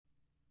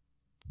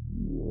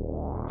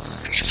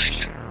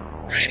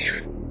Simulation Radio.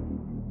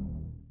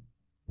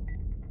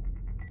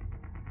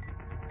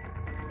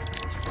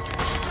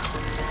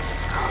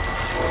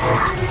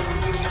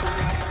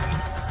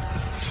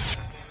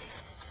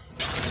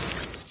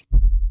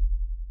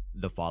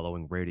 The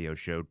following radio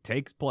show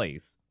takes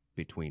place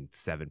between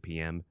 7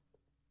 p.m.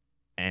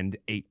 and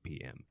 8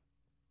 p.m.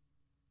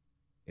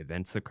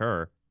 Events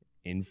occur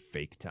in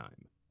fake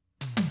time.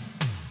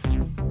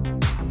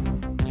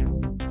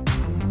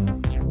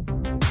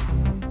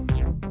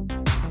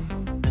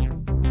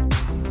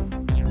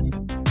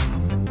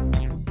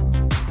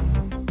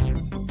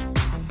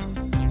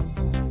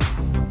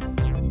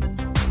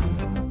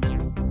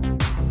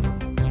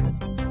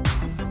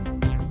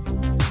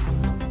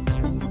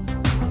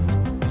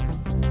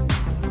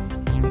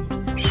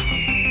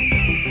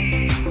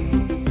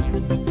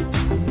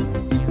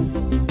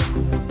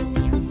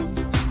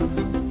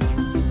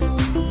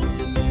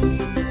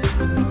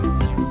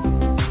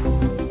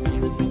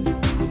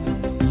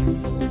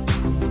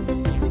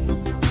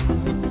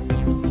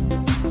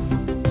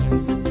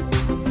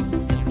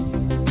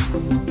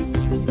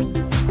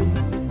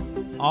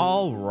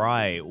 All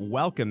right,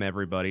 welcome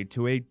everybody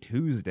to a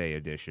Tuesday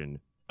edition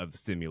of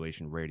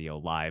Simulation Radio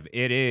Live.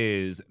 It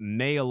is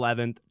May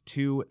 11th,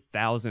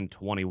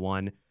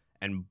 2021,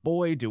 and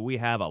boy, do we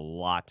have a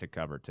lot to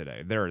cover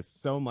today. There is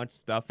so much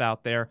stuff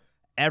out there.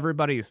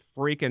 Everybody's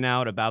freaking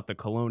out about the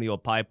Colonial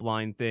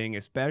Pipeline thing,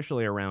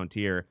 especially around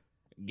here.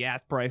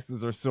 Gas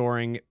prices are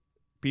soaring.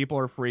 People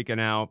are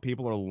freaking out.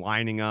 People are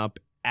lining up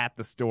at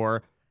the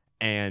store,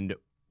 and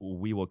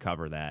we will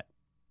cover that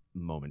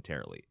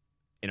momentarily.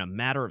 In a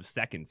matter of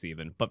seconds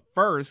even. But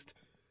first,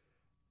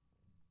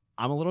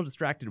 I'm a little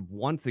distracted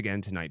once again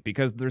tonight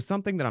because there's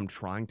something that I'm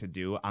trying to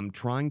do. I'm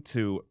trying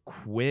to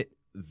quit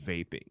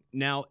vaping.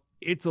 Now,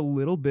 it's a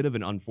little bit of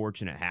an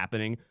unfortunate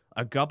happening.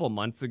 A couple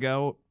months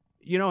ago,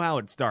 you know how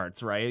it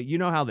starts, right? You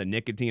know how the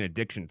nicotine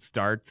addiction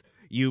starts.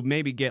 You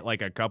maybe get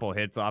like a couple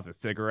hits off a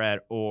cigarette,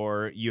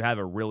 or you have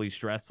a really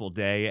stressful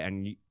day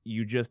and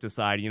you just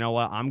decide, you know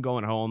what, I'm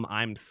going home.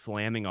 I'm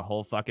slamming a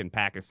whole fucking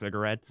pack of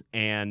cigarettes,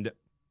 and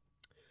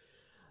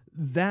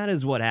that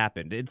is what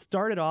happened. It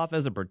started off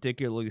as a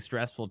particularly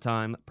stressful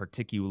time,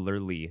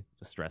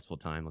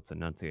 let's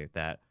enunciate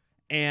that.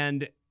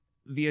 And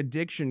the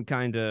addiction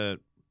kind of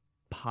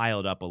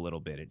piled up a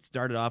little bit. It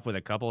started off with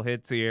a couple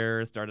hits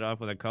here, started off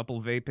with a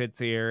couple vape hits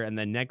here, and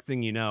then next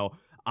thing you know,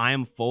 I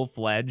am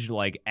full-fledged.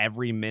 Like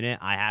every minute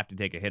I have to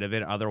take a hit of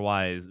it,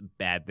 otherwise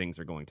bad things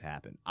are going to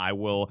happen. I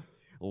will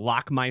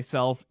lock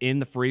myself in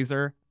the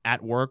freezer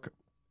at work.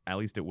 At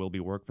least it will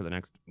be work for the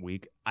next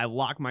week. I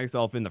lock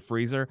myself in the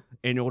freezer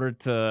in order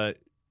to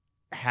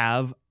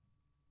have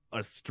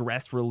a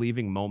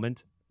stress-relieving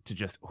moment to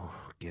just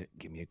give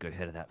me a good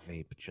hit of that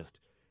vape. Just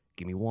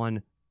give me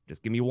one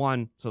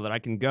so that I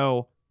can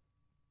go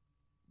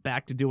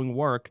back to doing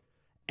work.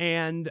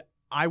 And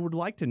I would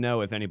like to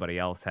know if anybody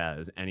else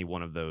has any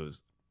one of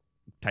those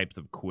types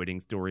of quitting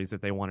stories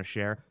that they want to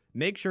share.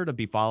 Make sure to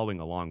be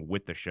following along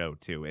with the show,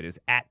 too. It is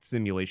at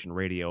Simulation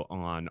Radio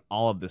on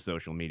all of the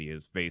social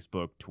medias,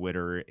 Facebook,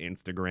 Twitter,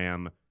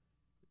 Instagram,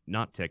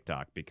 not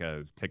TikTok,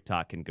 because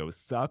TikTok can go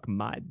suck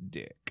my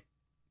dick.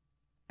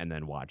 And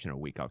then watch in a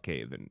week I'll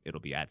cave, and it'll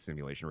be at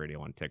Simulation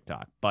Radio on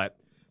TikTok. But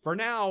for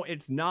now,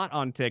 it's not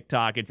on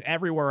TikTok. It's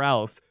everywhere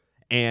else.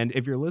 And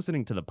if you're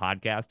listening to the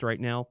podcast right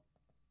now,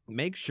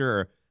 make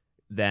sure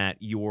that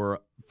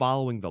you're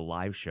following the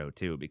live show,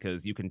 too,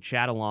 because you can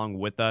chat along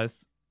with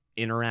us,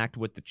 interact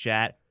with the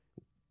chat.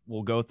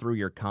 We'll go through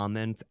your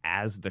comments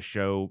as the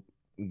show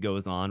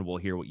goes on. We'll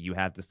hear what you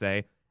have to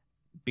say,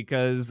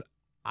 because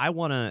I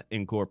want to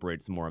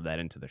incorporate some more of that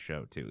into the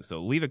show, too.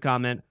 So leave a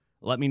comment.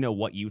 Let me know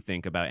what you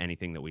think about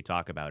anything that we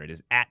talk about. It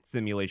is at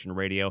Simulation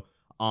Radio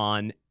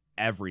on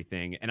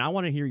everything. And I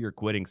want to hear your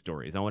quitting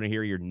stories. I want to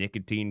hear your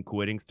nicotine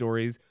quitting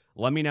stories.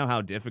 Let me know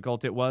how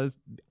difficult it was.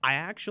 I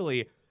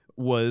actually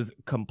was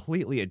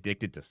completely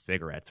addicted to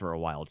cigarettes for a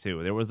while,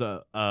 too. There was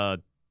a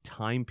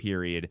time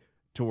period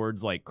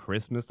towards like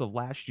Christmas of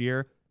last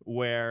year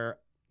where,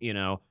 you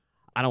know,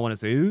 I don't want to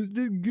say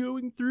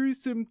going through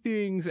some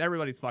things.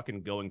 Everybody's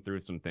fucking going through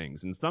some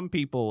things. And some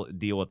people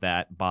deal with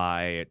that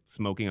by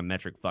smoking a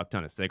metric fuck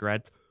ton of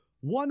cigarettes.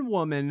 One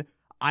woman,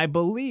 I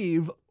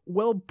believe,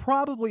 will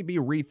probably be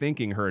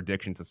rethinking her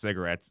addiction to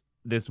cigarettes.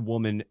 This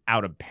woman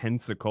out of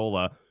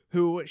Pensacola,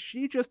 who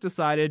she just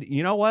decided,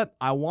 you know what?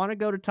 I want to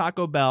go to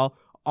Taco Bell.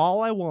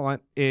 All I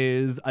want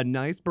is a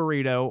nice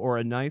burrito or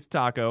a nice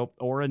taco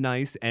or a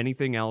nice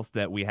anything else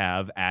that we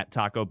have at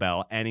Taco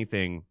Bell.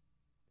 Anything's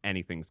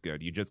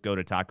good. You just go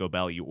to Taco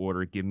Bell, you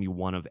order, give me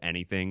one of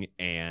anything,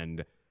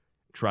 and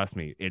trust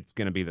me, it's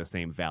going to be the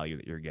same value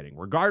that you're getting.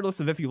 Regardless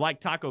of if you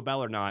like Taco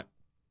Bell or not,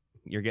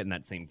 you're getting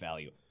that same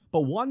value.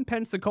 But one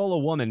Pensacola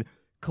woman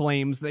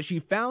claims that she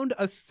found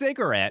a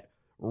cigarette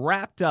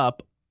wrapped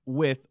up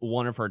with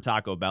one of her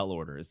Taco Bell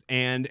orders,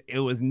 and it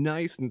was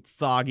nice and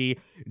soggy,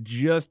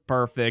 just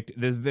perfect.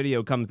 This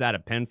video comes out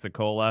of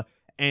Pensacola,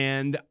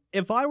 and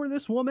if I were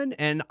this woman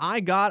and I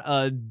got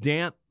a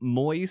damp,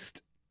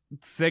 moist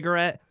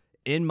cigarette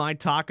in my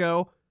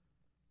taco,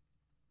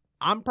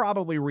 I'm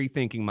probably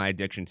rethinking my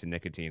addiction to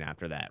nicotine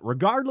after that.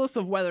 Regardless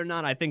of whether or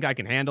not I think I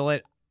can handle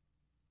it,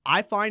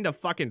 I find a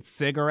fucking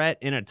cigarette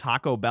in a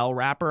Taco Bell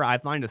wrapper. I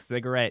find a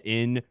cigarette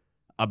in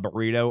a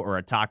burrito or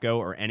a taco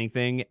or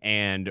anything,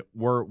 and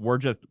we're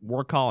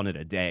calling it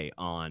a day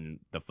on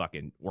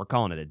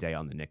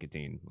the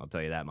nicotine. I'll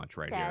tell you that much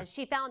right here.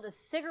 She found a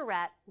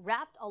cigarette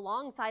wrapped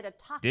alongside a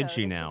taco Did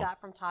she that now? she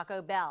got from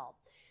Taco Bell.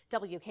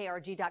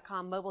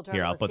 WKRG.com mobile journalist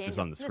Here, I'll put Daniel this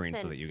on the screen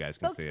so that you guys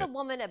can see spoke it. to the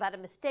woman about a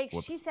mistake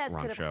Whoops, she says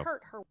wrong could have show.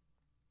 hurt her.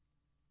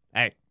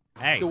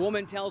 Hey. The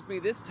woman tells me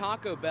this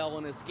Taco Bell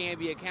in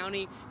Escambia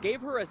County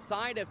gave her a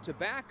side of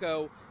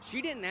tobacco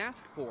she didn't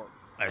ask for.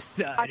 A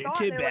side of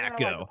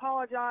tobacco.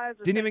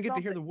 Didn't even get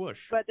to hear the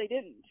whoosh. But they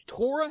didn't.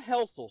 Tora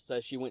Helsel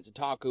says she went to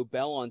Taco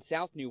Bell on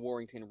South New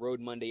Warrington Road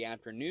Monday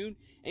afternoon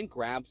and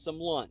grabbed some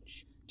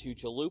lunch. 2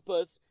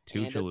 chalupas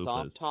and a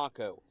soft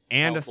taco.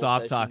 And a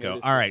soft taco.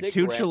 All right,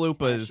 2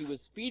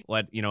 chalupas.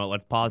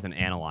 Let's pause and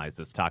analyze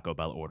this Taco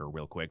Bell order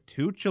real quick.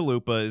 2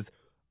 chalupas,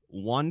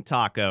 1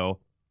 taco.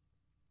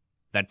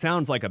 That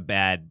sounds like a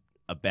bad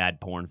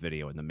porn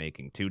video in the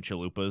making. 2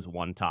 chalupas,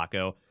 1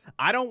 taco.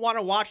 I don't want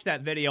to watch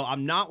that video.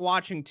 I'm not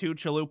watching 2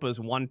 chalupas,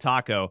 1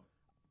 taco.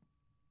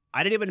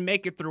 I didn't even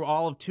make it through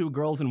all of 2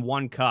 girls in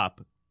 1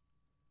 cup.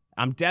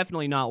 I'm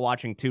definitely not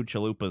watching 2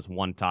 chalupas,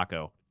 1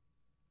 taco.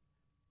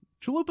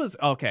 Chalupas,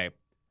 okay.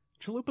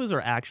 Chalupas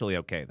are actually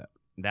okay, though.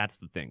 That's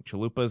the thing.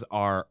 Chalupas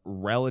are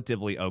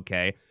relatively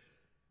okay.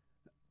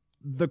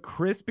 The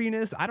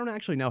crispiness, I don't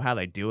actually know how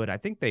they do it. I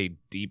think they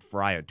deep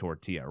fry a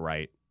tortilla,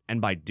 right? And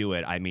by do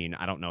it, I mean,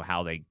 I don't know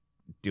how they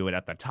do it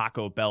at the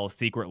Taco Bell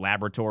secret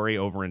laboratory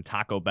over in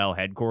Taco Bell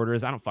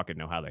headquarters. I don't fucking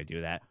know how they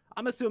do that.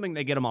 I'm assuming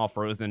they get them all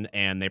frozen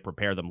and they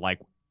prepare them like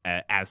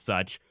as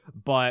such.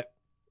 But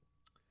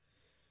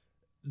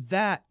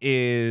that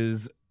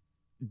is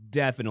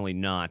definitely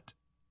not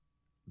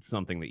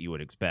something that you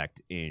would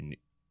expect in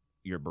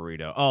your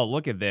burrito. Oh,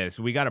 look at this.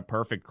 We got a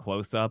perfect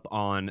close-up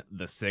on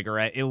the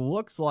cigarette. It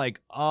looks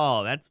like,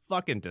 oh, that's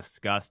fucking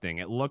disgusting.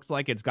 It looks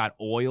like it's got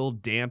oil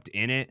damped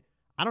in it.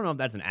 I don't know if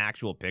that's an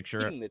actual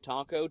picture the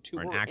taco to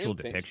or an her actual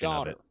depiction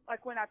daughter. of it.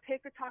 Like when I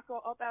picked the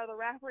taco up out of the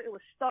wrapper, it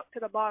was stuck to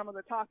the bottom of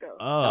the taco.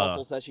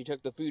 Helsel says she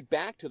took the food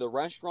back to the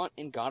restaurant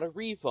and got a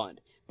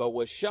refund, but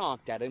was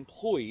shocked at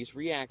employees'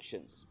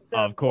 reactions.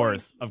 Of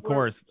course.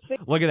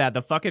 Look at that.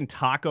 The fucking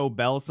Taco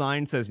Bell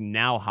sign says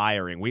now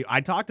hiring.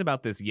 I talked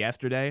about this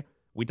yesterday.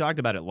 We talked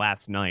about it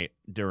last night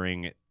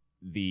during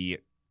the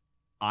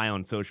Eye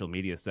on Social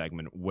Media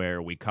segment where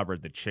we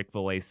covered the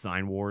Chick-fil-A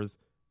sign wars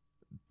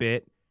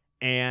bit.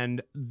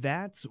 And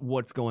that's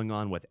what's going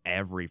on with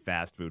every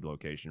fast food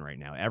location right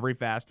now. Every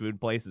fast food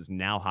place is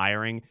now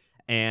hiring,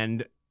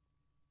 and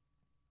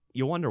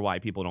you wonder why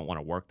people don't want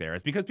to work there.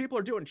 It's because people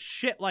are doing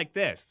shit like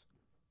this.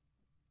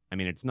 I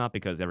mean, it's not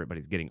because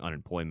everybody's getting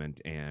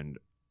unemployment, and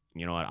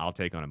you know what? I'll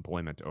take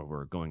unemployment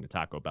over going to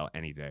Taco Bell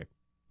any day.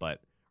 But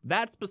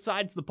that's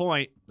besides the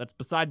point. That's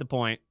beside the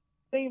point.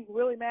 Seemed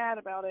really mad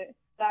about it.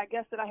 I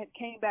guess that I had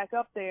came back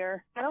up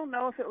there. I don't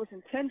know if it was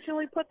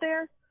intentionally put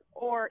there,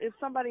 or if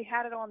somebody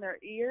had it on their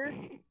ear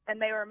and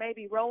they were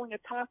maybe rolling a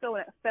taco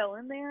and it fell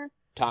in there.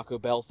 Taco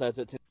Bell says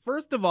it's...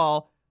 First of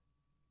all,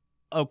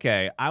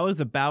 okay, I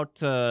was about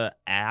to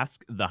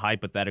ask the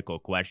hypothetical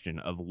question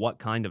of what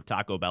kind of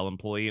Taco Bell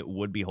employee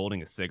would be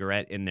holding a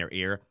cigarette in their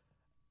ear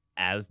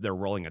as they're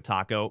rolling a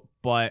taco,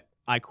 but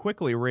I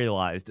quickly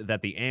realized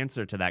that the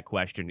answer to that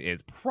question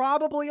is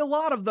probably a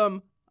lot of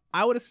them,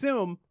 I would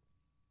assume.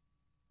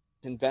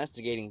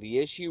 Investigating the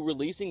issue,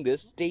 releasing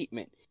this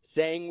statement,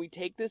 saying we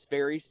take this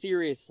very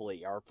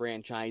seriously. Our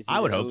franchisee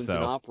that owns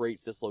and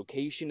operates this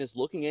location is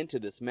looking into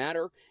this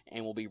matter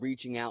and will be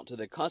reaching out to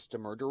the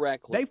customer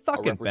directly. They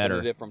fucking A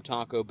representative from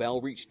Taco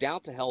Bell reached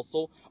out to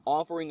Helsel,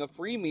 offering a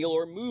free meal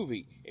or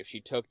movie if she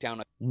took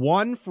down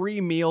one free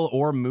meal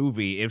or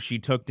movie if she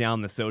took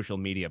down the social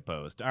media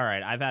post. All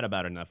right, I've had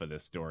about enough of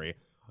this story.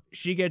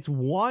 She gets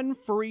 1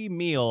 free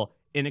meal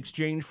in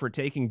exchange for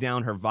taking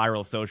down her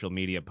viral social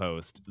media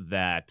post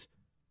that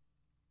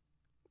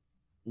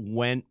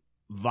went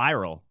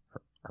viral,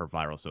 her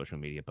viral social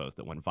media post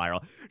that went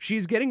viral.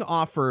 She's getting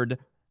offered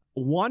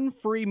 1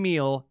 free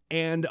meal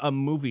and a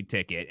movie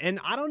ticket. And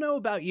I don't know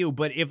about you,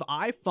 but if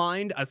I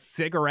find a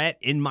cigarette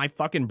in my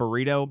fucking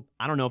burrito,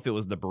 I don't know if it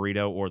was the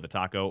burrito or the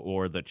taco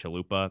or the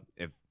chalupa,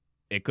 if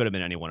it could have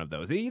been any one of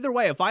those. Either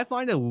way, if I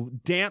find a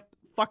damp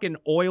fucking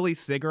oily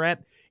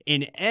cigarette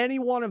in any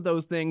one of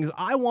those things,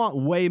 I want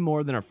way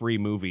more than a free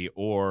movie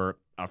or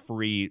a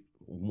free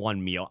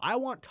 1 meal. I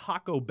want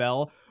Taco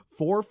Bell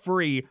for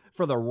free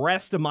for the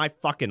rest of my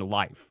fucking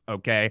life,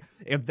 okay?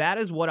 If that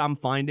is what I'm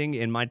finding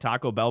in my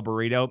Taco Bell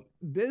burrito,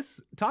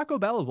 this Taco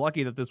Bell is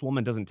lucky that this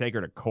woman doesn't take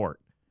her to court.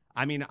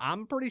 I mean,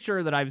 I'm pretty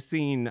sure that I've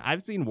seen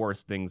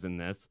worse things in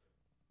this.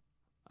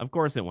 Of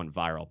course it went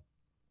viral.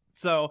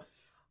 So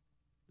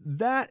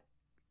that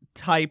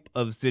type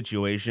of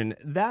situation,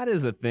 that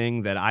is a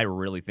thing that I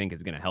really think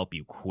is going to help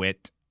you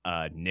quit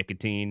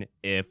nicotine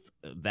if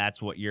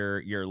that's what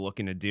you're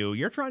looking to do.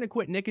 You're trying to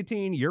quit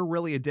nicotine, you're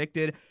really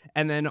addicted,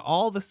 and then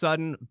all of a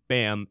sudden,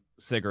 bam,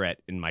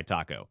 cigarette in my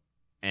taco.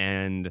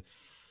 And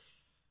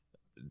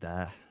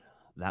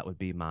that would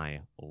be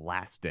my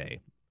last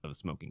day of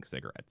smoking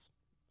cigarettes.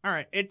 All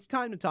right, it's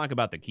time to talk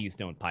about the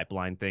Keystone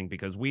Pipeline thing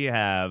because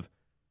I've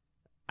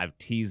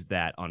teased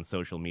that on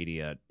social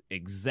media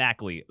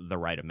exactly the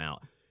right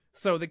amount.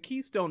 So the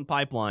Keystone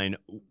Pipeline,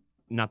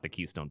 not the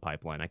Keystone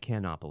Pipeline, I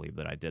cannot believe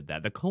that I did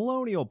that. The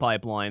Colonial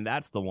Pipeline,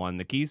 that's the one.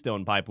 The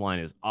Keystone Pipeline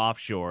is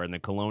offshore, and the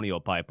Colonial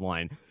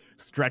Pipeline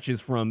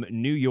stretches from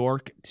New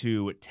York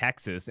to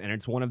Texas, and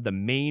it's one of the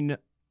main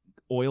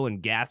oil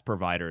and gas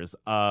providers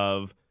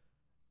of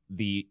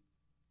the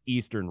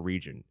eastern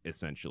region,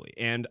 essentially.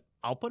 And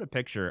I'll put a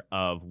picture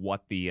of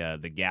what the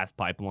gas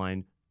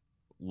pipeline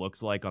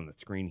looks like on the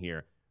screen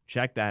here.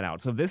 Check that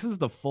out. So this is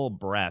the full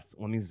breadth.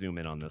 Let me zoom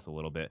in on this a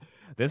little bit.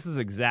 This is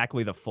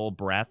exactly the full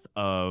breadth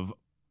of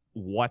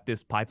what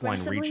this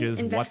pipeline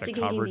reaches, what the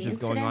coverage is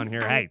going on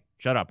here. Hey,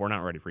 shut up. We're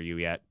not ready for you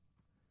yet.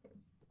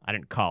 I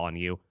didn't call on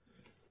you.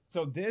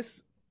 So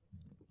this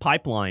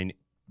pipeline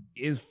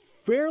is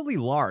fairly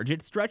large.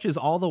 It stretches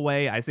all the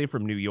way, I say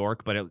from New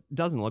York, but it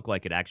doesn't look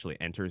like it actually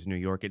enters New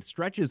York. It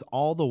stretches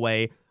all the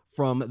way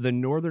from the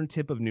northern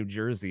tip of New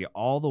Jersey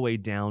all the way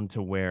down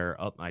to where,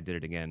 oh, I did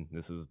it again.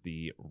 This is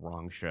the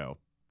wrong show.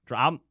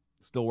 I'm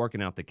still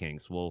working out the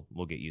kinks. We'll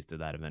get used to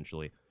that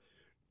eventually.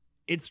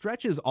 It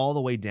stretches all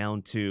the way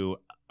down to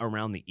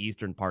around the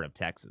eastern part of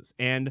Texas.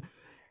 And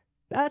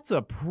that's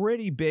a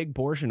pretty big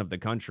portion of the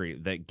country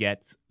that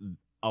gets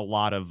a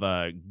lot of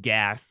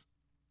gas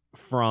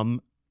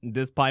from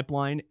this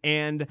pipeline.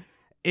 And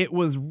it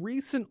was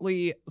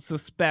recently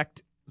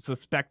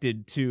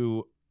suspected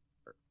to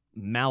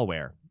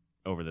malware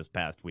over this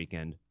past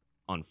weekend,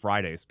 on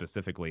Friday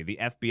specifically. The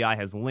FBI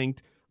has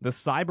linked the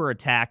cyber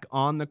attack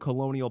on the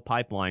Colonial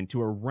Pipeline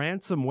to a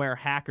ransomware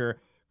hacker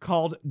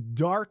called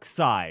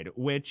DarkSide,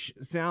 which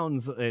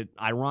sounds,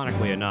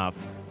 ironically enough,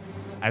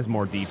 as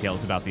more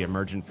details about the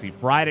emergency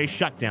Friday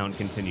shutdown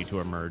continue to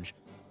emerge.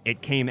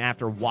 It came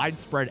after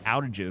widespread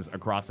outages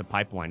across a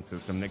pipeline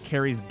system that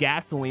carries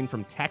gasoline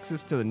from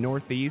Texas to the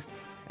Northeast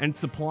and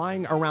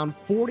supplying around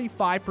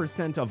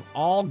 45% of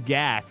all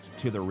gas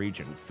to the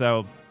region.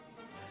 So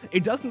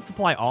it doesn't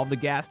supply all the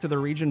gas to the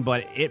region,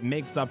 but it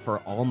makes up for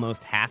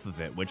almost half of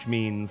it, which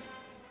means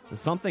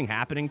something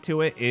happening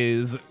to it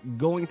is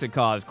going to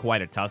cause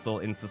quite a tussle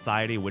in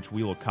society, which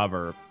we will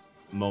cover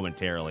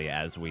momentarily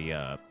as we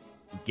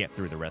get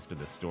through the rest of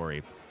this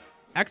story.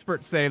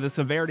 Experts say the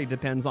severity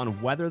depends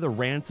on whether the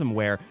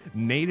ransomware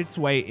made its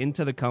way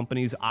into the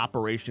company's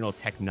operational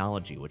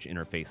technology, which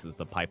interfaces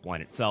the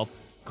pipeline itself.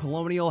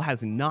 Colonial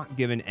has not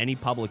given any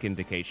public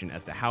indication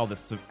as to how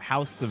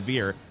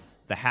severe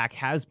the hack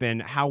has been.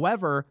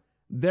 However,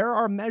 there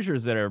are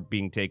measures that are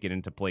being taken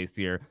into place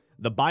here.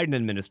 The Biden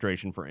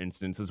administration, for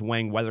instance, is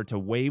weighing whether to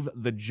waive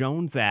the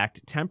Jones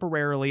Act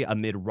temporarily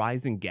amid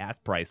rising gas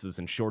prices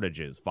and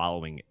shortages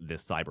following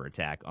this cyber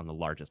attack on the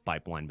largest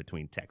pipeline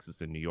between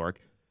Texas and New York.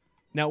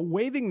 Now,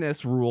 waiving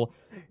this rule,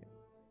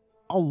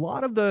 a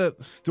lot of the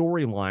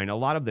storyline, a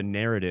lot of the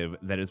narrative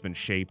that has been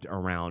shaped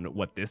around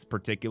what this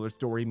particular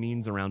story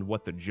means, around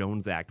what the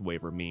Jones Act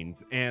waiver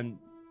means, and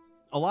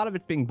a lot of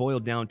it's being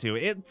boiled down to,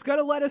 it's going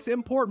to let us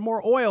import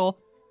more oil,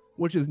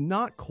 which is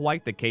not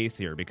quite the case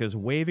here, because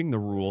waiving the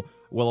rule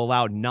will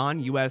allow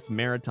non-U.S.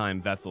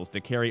 maritime vessels to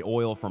carry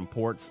oil from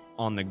ports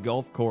on the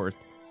Gulf Coast,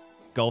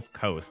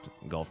 let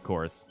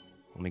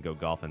me go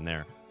golfing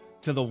there,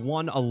 to the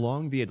one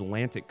along the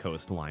Atlantic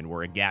coastline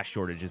where a gas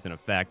shortage is in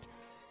effect.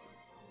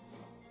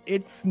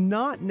 It's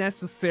not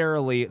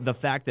necessarily the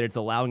fact that it's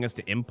allowing us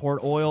to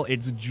import oil,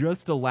 it's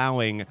just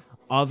allowing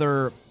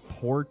other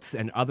ports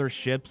and other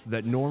ships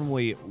that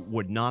normally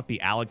would not be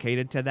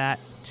allocated to that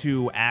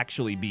to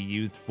actually be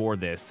used for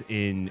this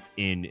in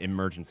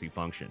emergency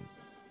function.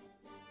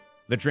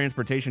 The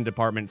Transportation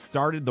Department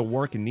started the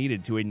work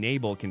needed to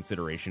enable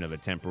consideration of a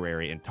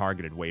temporary and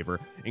targeted waiver,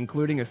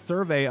 including a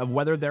survey of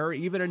whether there are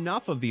even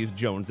enough of these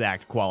Jones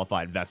Act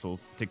qualified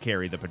vessels to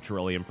carry the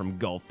petroleum from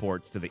Gulf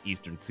ports to the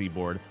eastern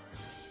seaboard.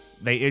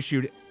 They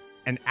issued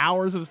an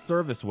hours of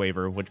service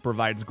waiver, which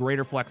provides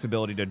greater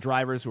flexibility to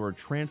drivers who are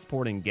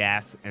transporting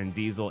gas and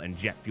diesel and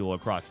jet fuel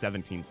across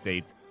 17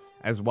 states,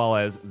 as well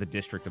as the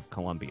District of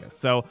Columbia.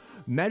 So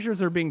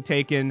measures are being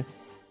taken.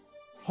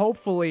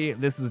 Hopefully,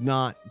 this does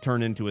not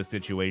turn into a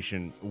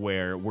situation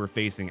where we're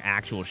facing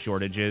actual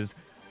shortages.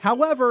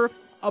 However,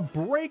 a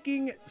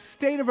breaking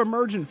state of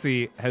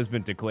emergency has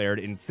been declared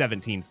in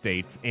 17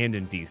 states and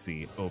in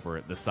D.C.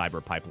 over the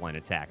cyber pipeline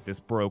attack. This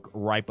broke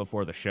right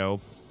before the show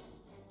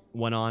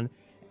went on.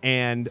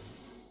 And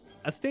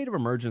a state of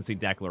emergency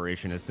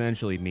declaration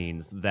essentially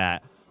means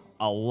that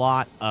a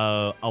lot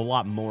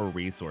more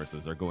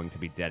resources are going to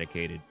be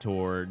dedicated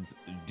towards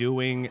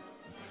doing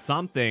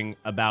something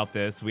about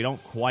this. We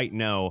don't quite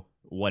know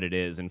what it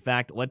is. In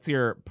fact, let's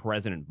hear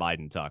President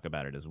Biden talk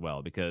about it as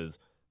well, because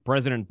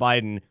President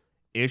Biden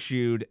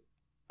issued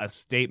a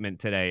statement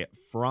today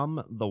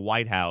from the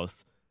White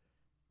House,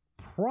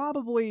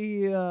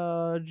 probably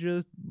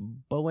just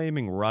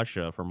blaming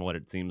Russia from what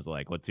it seems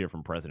like. Let's hear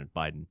from President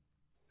Biden.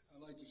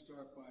 I'd like to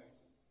start by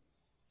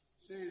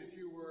saying a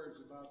few words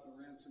about the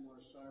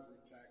ransomware cyber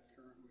attack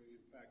currently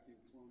impacting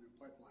Colonial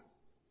Pipeline.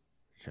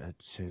 Say a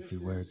This few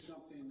is words.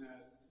 something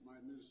that our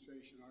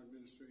administration, has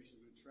been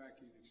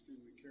tracking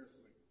extremely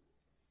carefully.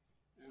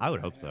 And I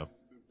would hope so. have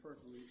been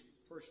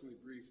personally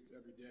briefed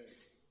every day.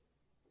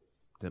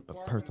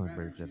 Personally Department of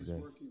briefed every Energy day.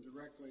 is working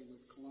directly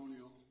with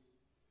Colonial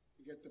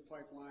to get the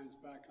pipelines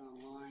back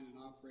online and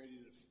operating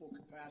at full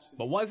capacity.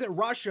 But was it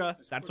Russia?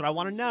 as That's what I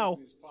want to quickly and know.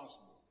 safely as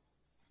possible.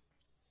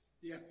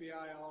 The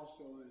FBI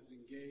also is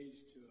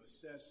engaged to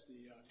assess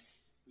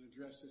and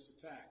address this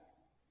attack.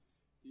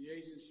 The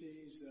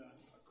agencies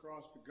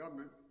across the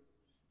government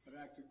have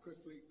acted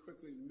quickly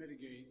to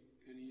mitigate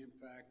any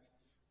impact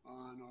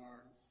on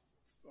our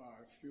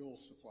fuel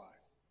supply.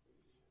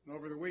 And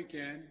over the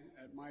weekend,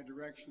 at my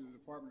direction, the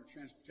Department of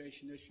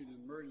Transportation issued an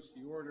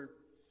emergency order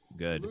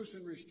Good. to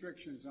loosen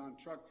restrictions on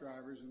truck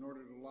drivers in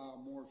order to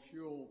allow more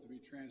fuel to be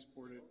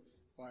transported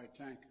by a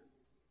tanker.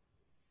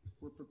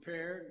 We're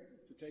prepared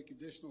to take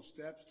additional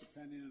steps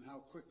depending on how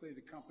quickly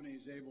the company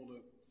is able to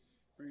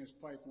bring its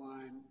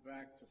pipeline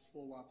back to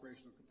full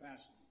operational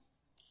capacity.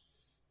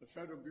 The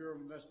Federal Bureau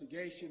of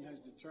Investigation has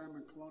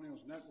determined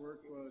Colonial's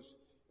network was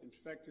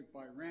infected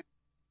by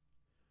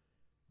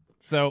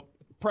So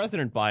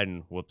President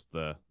Biden, whoops,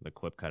 the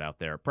clip cut out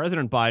there.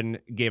 President Biden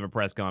gave a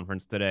press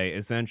conference today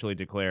essentially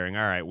declaring,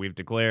 all right, we've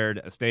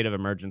declared a state of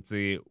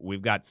emergency.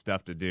 We've got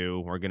stuff to do.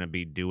 We're going to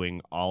be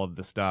doing all of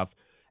the stuff.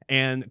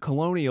 And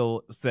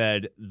Colonial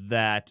said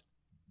that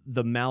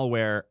the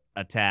malware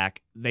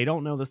attack, they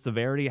don't know the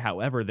severity.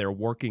 However, they're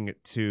working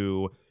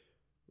to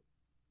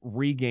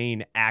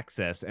regain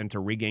access and to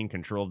regain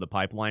control of the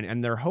pipeline.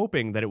 And they're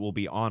hoping that it will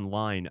be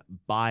online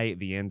by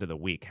the end of the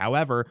week.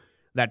 However,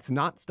 that's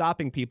not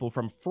stopping people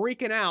from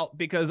freaking out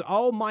because,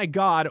 oh my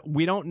God,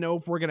 we don't know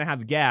if we're going to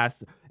have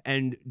gas.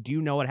 And do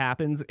you know what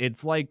happens?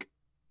 It's like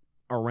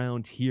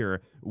around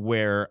here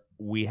where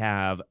we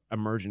have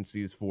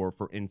emergencies for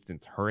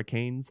instance,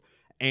 hurricanes.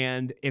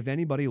 And if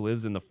anybody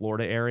lives in the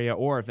Florida area,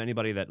 or if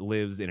anybody that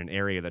lives in an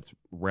area that's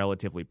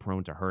relatively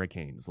prone to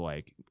hurricanes,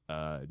 like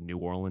New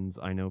Orleans,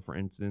 I know, for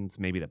instance,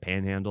 maybe the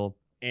Panhandle,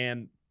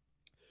 and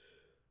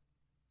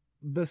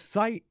the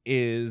site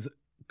is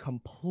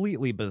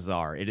completely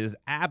bizarre. It is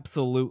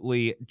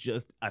absolutely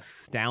just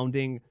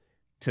astounding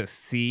to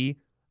see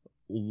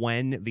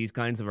when these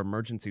kinds of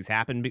emergencies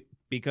happen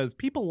because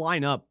people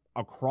line up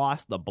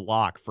across the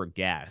block for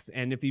gas.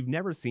 And if you've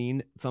never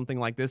seen something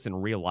like this in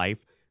real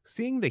life,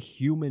 seeing the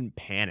human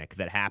panic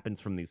that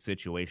happens from these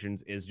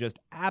situations is just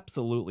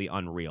absolutely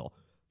unreal.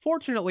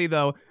 Fortunately,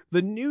 though,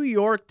 the New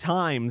York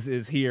Times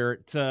is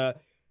here to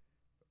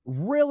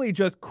really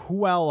just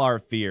quell our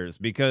fears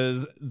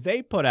because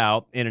they put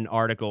out in an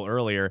article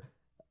earlier,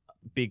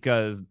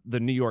 because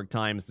the New York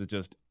Times is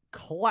just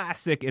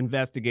classic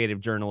investigative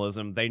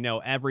journalism. They know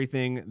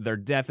everything. They're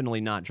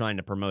definitely not trying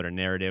to promote a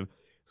narrative.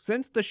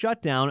 Since the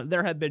shutdown,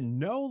 there have been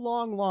no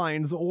long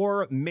lines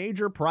or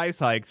major price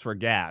hikes for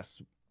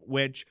gas,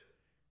 which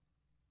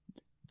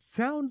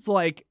sounds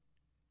like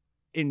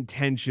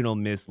intentional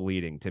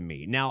misleading to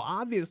me. Now,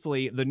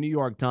 obviously, the New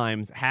York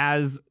Times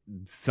has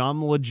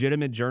some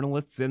legitimate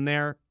journalists in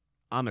there,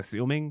 I'm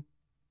assuming,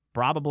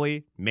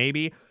 probably,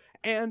 maybe,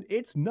 and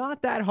it's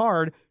not that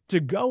hard to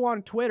go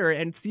on Twitter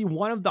and see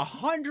one of the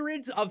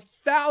hundreds of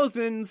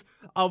thousands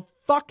of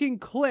fucking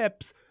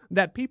clips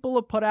that people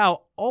have put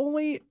out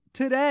only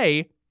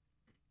today,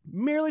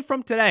 merely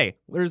from today.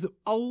 There's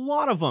a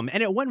lot of them,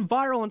 and it went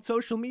viral on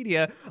social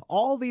media.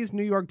 All these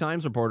New York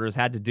Times reporters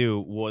had to do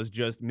was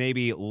just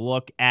maybe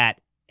look at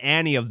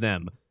any of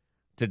them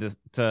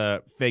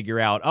to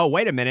figure out, oh,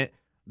 wait a minute,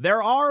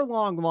 there are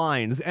long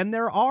lines, and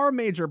there are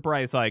major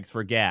price hikes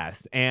for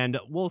gas, and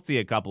we'll see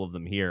a couple of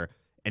them here.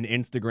 An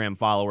Instagram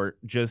follower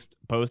just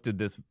posted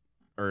this,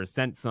 or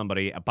sent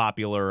somebody, a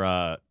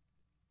popular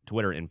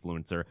Twitter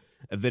influencer,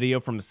 a video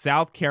from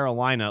South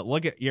Carolina.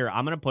 Look at here.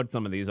 I'm going to put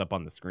some of these up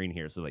on the screen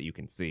here so that you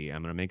can see.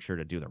 I'm going to make sure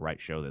to do the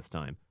right show this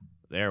time.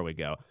 There we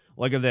go.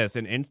 Look at this.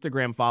 An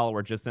Instagram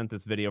follower just sent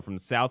this video from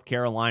South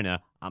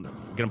Carolina. I'm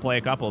going to play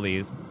a couple of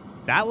these.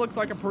 That looks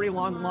like a pretty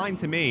long line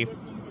to me.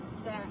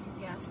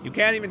 You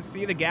can't even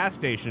see the gas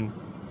station.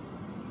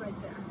 Right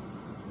there.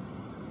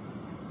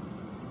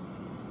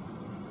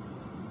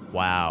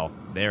 Wow.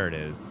 There it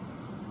is.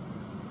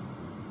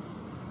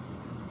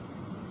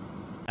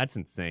 That's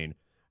insane.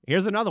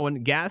 Here's another one.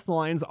 Gas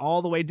lines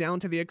all the way down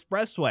to the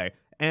expressway.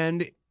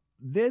 And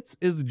this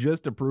is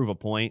just to prove a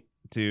point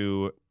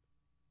to,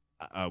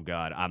 oh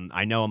God,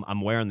 I know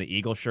I'm wearing the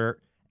Eagle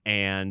shirt,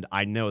 and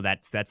I know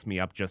that sets me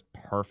up just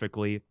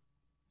perfectly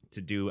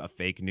to do a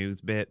fake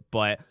news bit,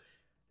 but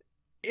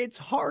it's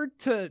hard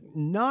to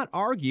not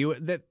argue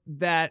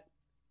that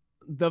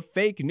the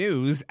fake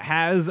news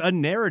has a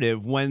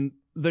narrative when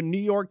the New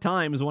York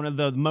Times, one of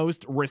the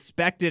most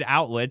respected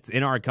outlets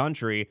in our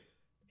country,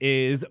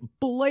 is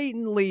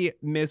blatantly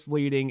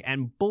misleading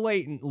and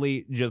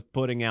blatantly just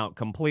putting out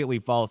completely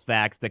false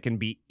facts that can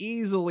be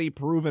easily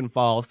proven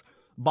false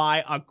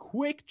by a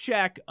quick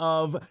check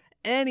of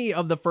any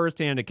of the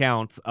firsthand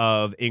accounts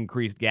of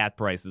increased gas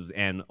prices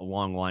and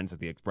long lines at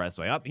the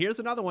expressway. Up, here's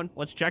another one.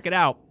 Let's check it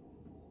out.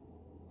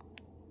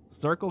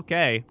 Circle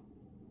K.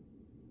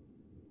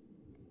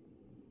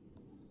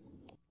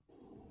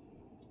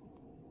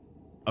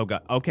 Oh,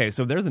 God. Okay,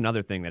 so there's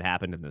another thing that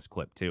happened in this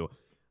clip, too.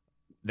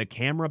 The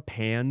camera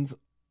pans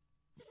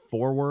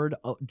forward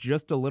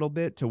just a little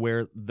bit to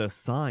where the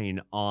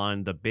sign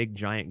on the big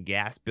giant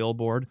gas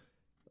billboard,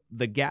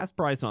 the gas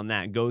price on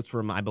that goes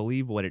from, I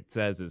believe what it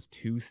says is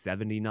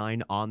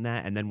 $2.79 on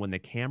that, and then when the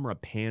camera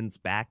pans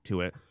back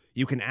to it,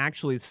 you can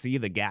actually see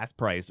the gas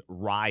price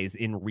rise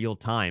in real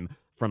time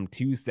from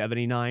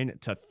 $2.79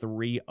 to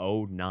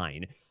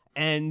 $3.09.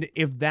 And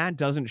if that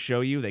doesn't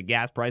show you that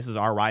gas prices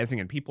are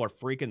rising and people are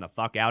freaking the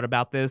fuck out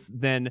about this,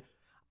 then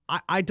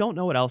I don't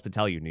know what else to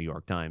tell you, New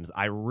York Times.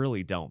 I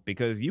really don't,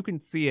 because you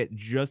can see it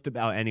just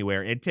about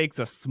anywhere. It takes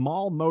a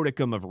small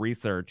modicum of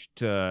research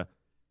to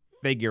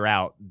figure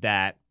out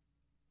that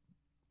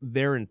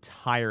their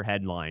entire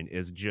headline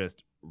is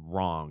just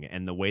wrong,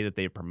 and the way that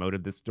they've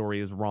promoted this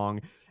story is wrong.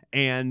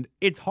 And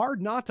it's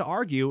hard not to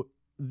argue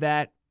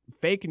that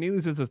fake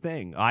news is a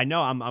thing. I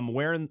know I'm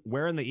wearing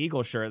the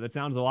Eagle shirt. That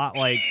sounds a lot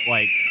like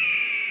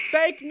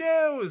fake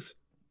news.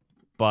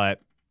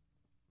 But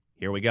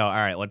here we go. All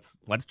right, let's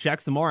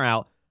check some more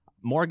out.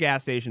 More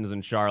gas stations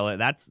in Charlotte.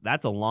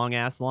 That's a long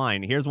ass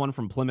line. Here's one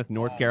from Plymouth,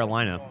 North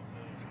Carolina.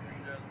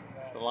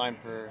 It's a line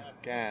for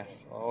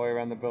gas all the way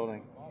around the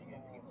building.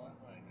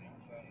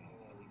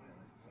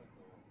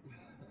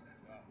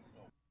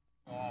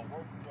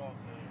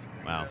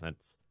 Wow,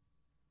 that's...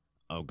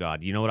 Oh,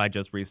 God. You know what I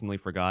just recently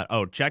forgot?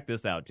 Oh, check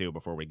this out, too,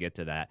 before we get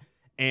to that.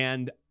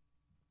 And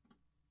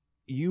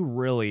you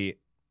really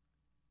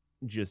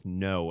just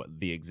know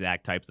the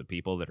exact types of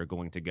people that are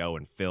going to go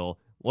and fill.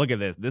 Look at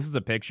this. This is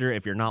a picture.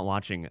 If you're not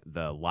watching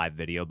the live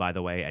video, by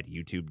the way, at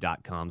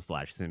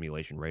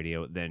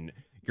youtube.com/simulationradio, then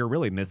you're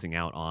really missing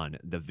out on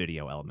the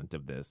video element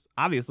of this.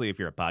 Obviously, if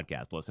you're a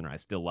podcast listener, I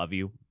still love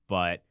you.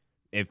 But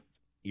if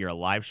you're a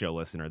live show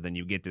listener, then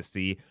you get to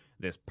see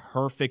this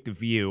perfect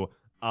view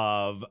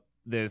of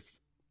this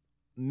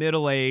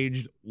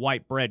middle-aged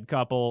white bread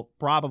couple,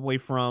 probably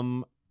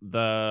from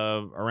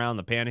around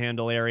the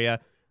Panhandle area.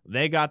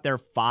 They got their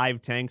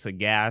 5 tanks of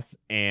gas,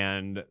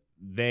 and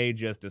they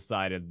just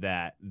decided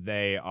that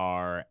they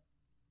are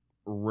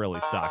really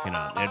stocking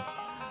up.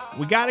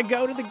 We got to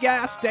go to the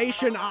gas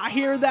station. I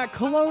hear that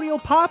Colonial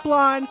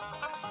Pipeline,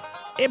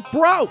 it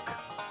broke.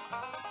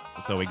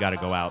 So we got to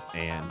go out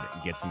and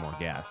get some more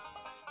gas.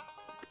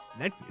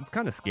 It's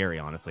kind of scary,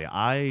 honestly.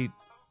 I've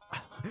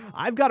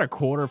got a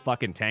quarter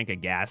fucking tank of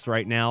gas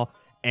right now,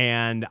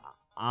 and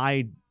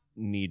I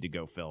need to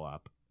go fill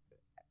up.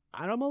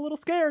 And I'm a little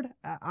scared.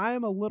 I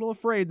am a little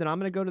afraid that I'm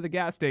going to go to the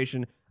gas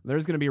station.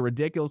 There's going to be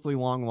ridiculously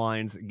long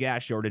lines,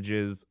 gas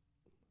shortages.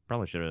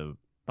 Probably should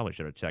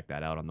have checked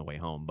that out on the way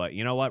home. But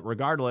you know what?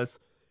 Regardless,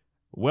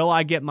 will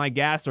I get my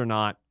gas or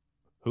not?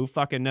 Who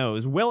fucking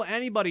knows? Will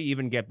anybody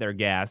even get their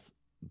gas?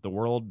 The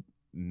world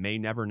may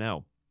never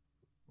know.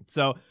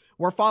 So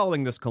we're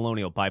following this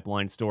Colonial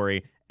Pipeline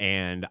story,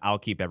 and I'll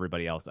keep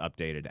everybody else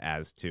updated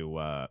as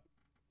to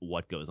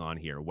what goes on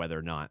here, whether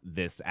or not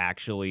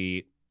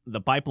the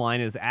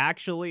pipeline is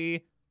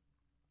actually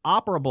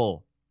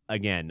operable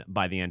again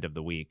by the end of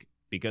the week,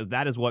 because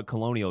that is what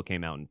Colonial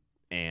came out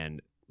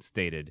and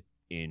stated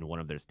in one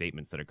of their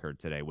statements that occurred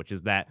today, which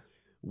is that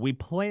we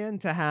plan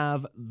to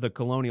have the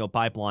Colonial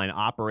Pipeline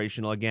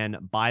operational again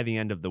by the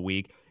end of the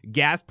week.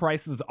 Gas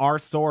prices are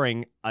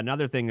soaring.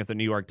 Another thing that the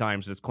New York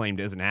Times just claimed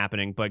isn't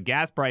happening, but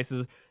gas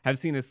prices have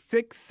seen a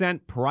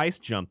 6-cent price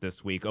jump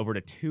this week over to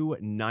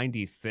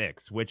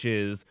 $2.96, which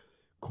is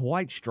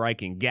quite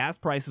striking. Gas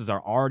prices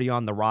are already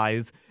on the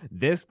rise.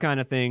 This kind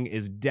of thing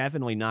is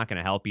definitely not going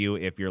to help you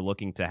if you're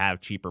looking to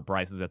have cheaper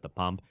prices at the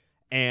pump.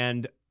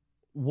 And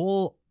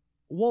we'll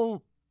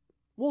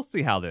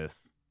see how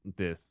this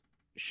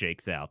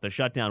shakes out. The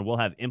shutdown will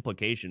have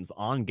implications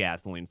on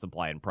gasoline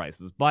supply and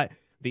prices, but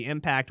the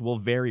impact will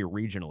vary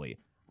regionally.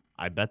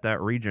 I bet that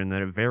region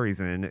that it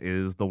varies in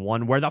is the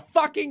one where the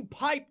fucking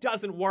pipe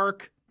doesn't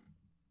work.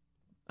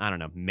 I don't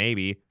know.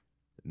 Maybe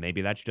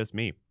that's just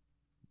me.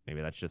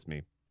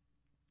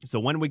 So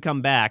when we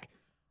come back,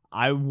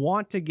 I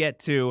want to get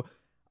to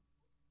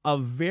a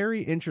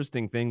very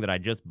interesting thing that I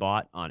just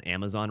bought on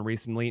Amazon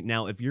recently.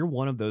 Now, if you're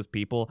one of those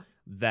people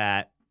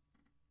that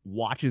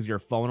watches your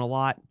phone a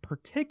lot,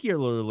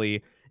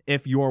 particularly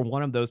if you're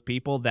one of those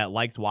people that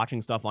likes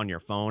watching stuff on your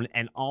phone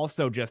and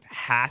also just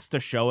has to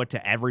show it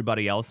to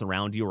everybody else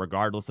around you,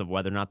 regardless of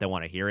whether or not they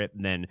want to hear it,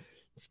 then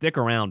stick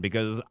around,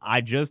 because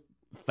I just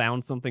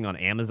found something on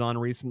Amazon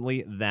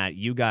recently that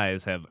you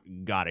guys have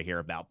got to hear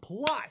about.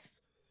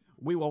 Plus,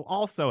 we will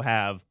also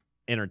have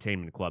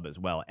Entertainment Club as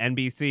well.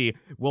 NBC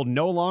will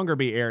no longer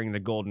be airing the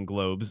Golden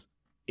Globes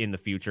in the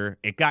future.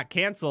 It got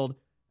canceled,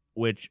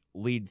 which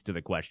leads to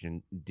the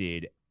question,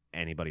 did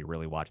anybody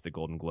really watch the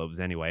Golden Globes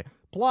anyway?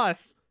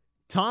 Plus,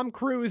 Tom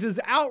Cruise is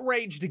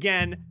outraged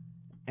again,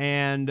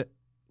 and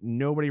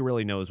nobody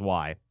really knows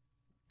why.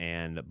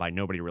 And by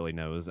nobody really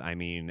knows, I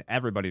mean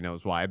everybody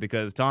knows why,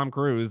 because Tom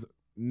Cruise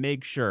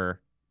made sure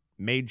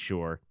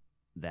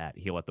that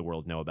he let the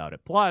world know about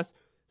it. Plus,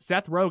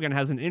 Seth Rogen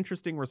has an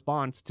interesting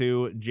response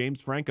to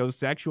James Franco's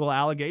sexual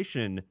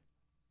allegations.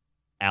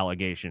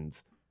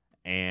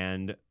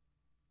 And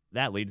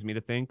that leads me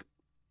to think,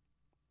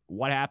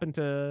 what happened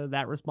to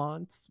that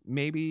response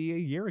maybe a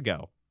year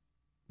ago?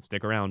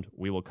 Stick around.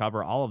 We will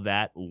cover all of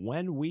that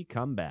when we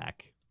come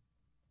back.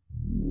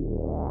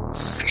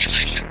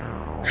 Simulation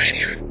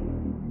Radio.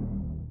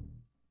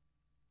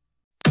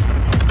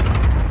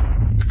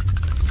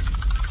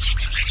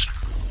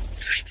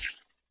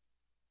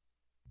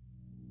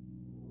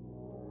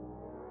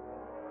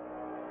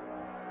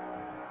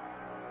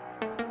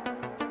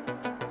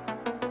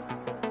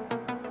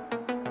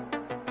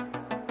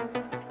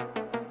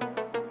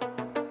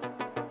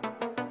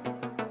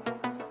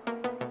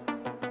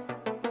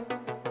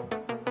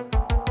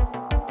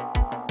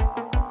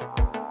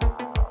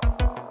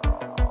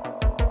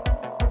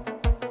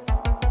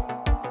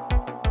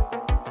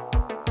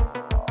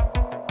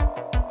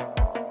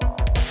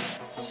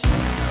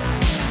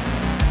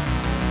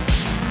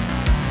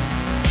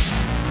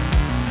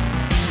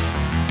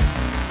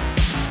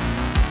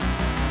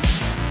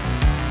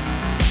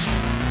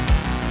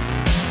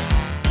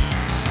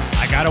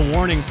 Got a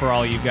warning for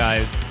all you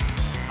guys.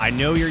 I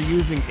know you're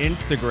using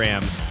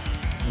Instagram,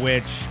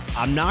 which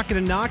I'm not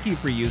going to knock you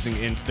for using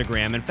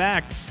Instagram. In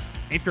fact,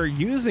 if you're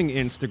using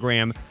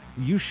Instagram,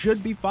 you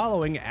should be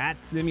following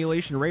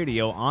 @Simulation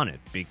Radio on it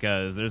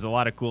because there's a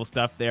lot of cool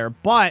stuff there.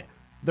 But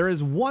there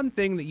is one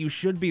thing that you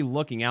should be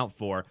looking out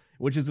for,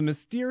 which is a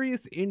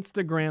mysterious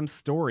Instagram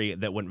story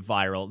that went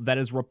viral that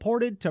is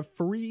reported to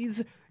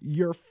freeze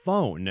your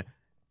phone.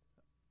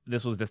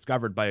 This was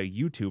discovered by a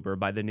YouTuber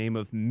by the name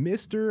of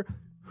Mr.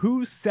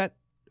 Who Set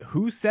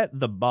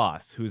the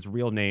Boss, whose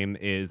real name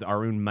is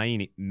Arun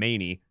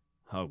Maney.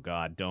 Oh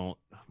God, don't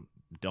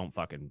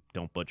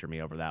butcher me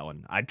over that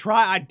one. I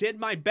did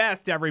my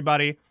best,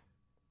 everybody.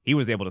 He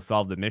was able to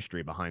solve the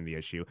mystery behind the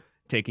issue,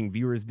 taking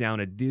viewers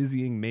down a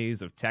dizzying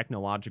maze of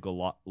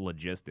technological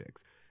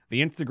logistics.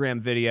 The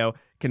Instagram video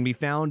can be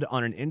found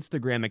on an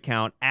Instagram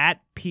account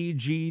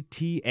 @PGTALAL,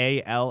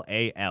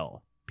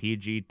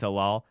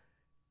 PGTalal.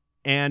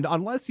 And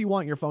unless you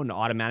want your phone to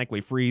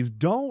automatically freeze,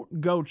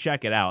 don't go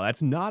check it out.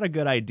 That's not a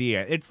good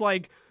idea. It's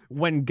like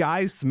when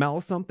guys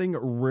smell something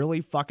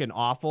really fucking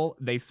awful,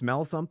 they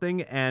smell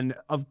something, and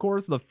of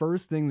course the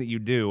first thing that you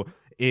do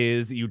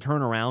is you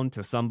turn around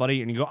to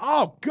somebody and you go,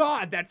 "Oh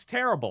God, that's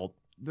terrible.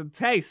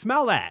 Hey,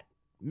 smell that."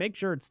 Make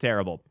sure it's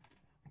terrible.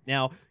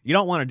 Now, you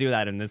don't want to do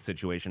that in this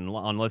situation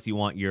unless you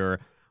want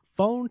your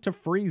phone to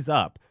freeze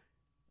up.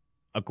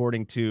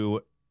 According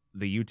to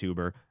the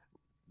YouTuber,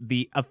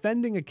 the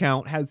offending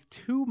account has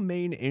 2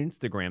 main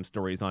Instagram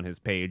stories on his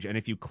page, and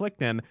if you click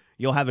them,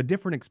 you'll have a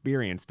different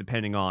experience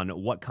depending on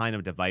what kind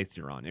of device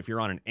you're on. If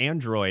you're on an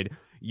Android,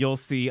 you'll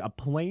see a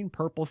plain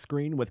purple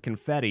screen with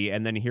confetti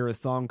and then hear a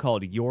song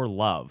called Your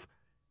Love.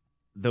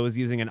 Those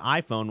using an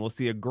iPhone will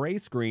see a gray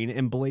screen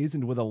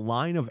emblazoned with a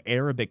line of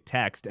Arabic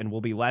text and will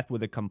be left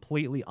with a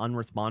completely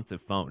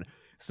unresponsive phone.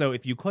 So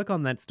if you click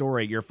on that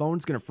story, your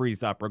phone's going to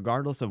freeze up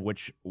regardless of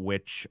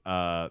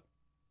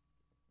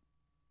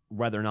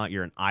whether or not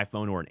you're an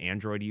iPhone or an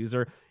Android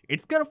user.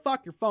 It's gonna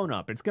fuck your phone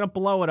up. It's gonna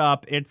blow it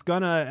up. It's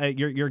gonna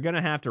you're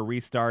gonna have to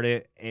restart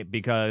it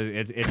because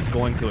it's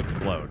going to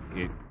explode.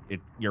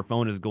 Your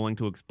phone is going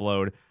to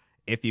explode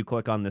if you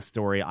click on this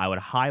story. I would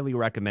highly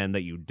recommend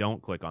that you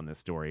don't click on this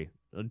story.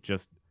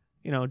 Just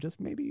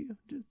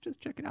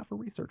check it out for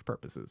research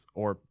purposes,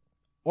 or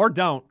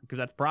don't, because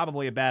that's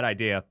probably a bad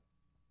idea.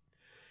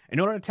 In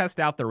order to test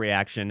out the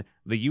reaction,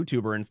 the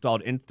YouTuber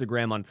installed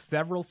Instagram on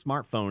several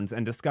smartphones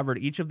and discovered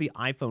each of the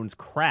iPhones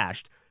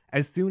crashed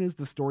as soon as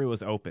the story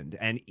was opened.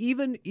 And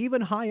even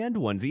high-end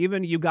ones,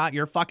 even you got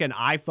your fucking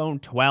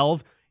iPhone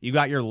 12, you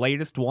got your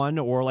latest one,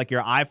 or like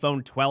your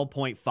iPhone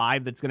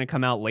 12.5 that's going to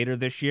come out later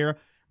this year,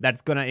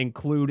 that's going to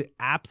include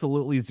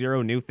absolutely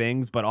 0 new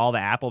things, but all the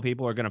Apple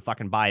people are going to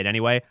fucking buy it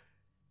anyway.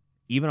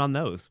 Even on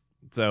those.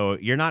 So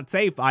you're not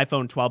safe,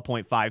 iPhone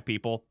 12.5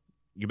 people.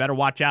 You better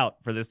watch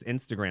out for this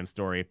Instagram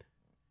story.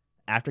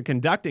 After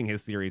conducting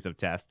his series of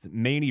tests,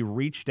 Maney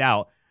reached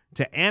out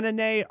to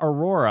Anane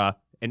Aurora,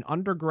 an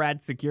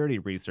undergrad security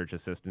research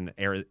assistant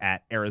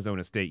at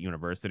Arizona State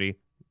University,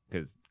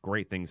 because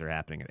great things are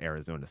happening at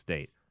Arizona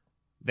State.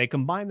 They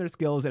combined their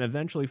skills and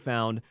eventually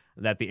found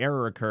that the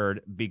error occurred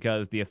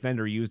because the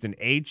offender used an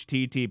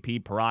HTTP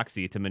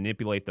proxy to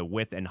manipulate the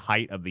width and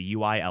height of the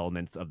UI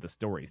elements of the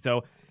story.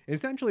 So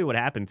essentially what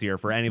happens here,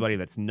 for anybody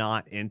that's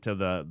not into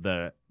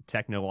the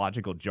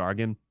technological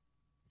jargon,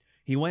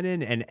 he went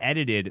in and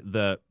edited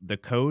the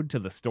code to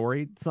the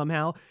story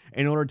somehow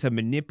in order to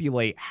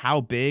manipulate how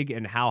big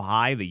and how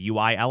high the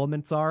UI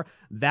elements are.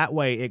 That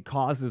way it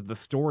causes the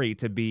story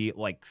to be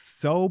like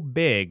so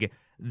big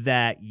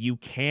that you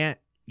can't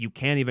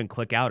even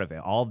click out of it.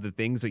 All of the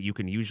things that you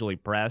can usually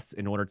press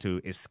in order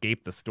to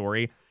escape the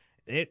story,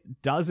 it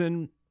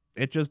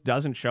just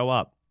doesn't show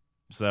up.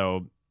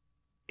 So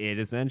it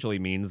essentially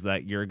means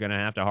that you're going to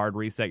have to hard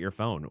reset your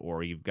phone,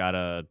 or you've got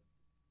to,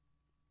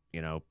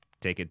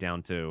 take it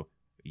down to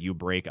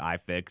Ubreak,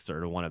 iFix, or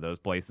to one of those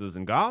places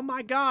and go, "Oh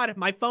my God,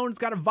 my phone's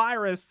got a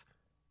virus."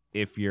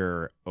 If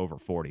you're over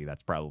 40,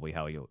 that's probably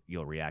how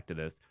you'll react to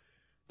this.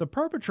 The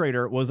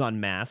perpetrator was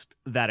unmasked,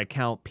 that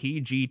account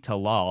PG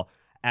Talal,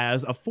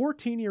 as a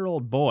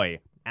 14-year-old boy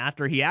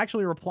after he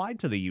actually replied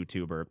to the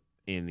YouTuber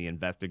in the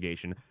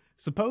investigation.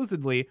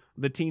 Supposedly,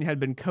 the teen had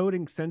been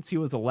coding since he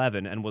was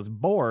 11 and was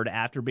bored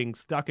after being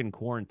stuck in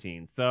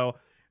quarantine. So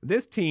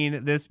this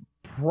teen, this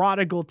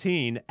prodigal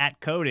teen at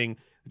coding,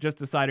 just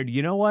decided,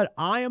 you know what?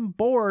 I am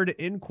bored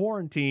in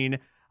quarantine.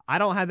 I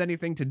don't have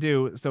anything to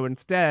do. So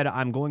instead,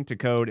 I'm going to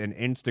code an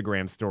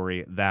Instagram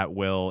story that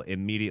will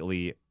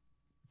immediately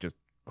just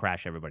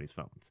crash everybody's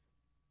phones.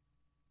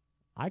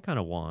 I kind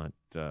of want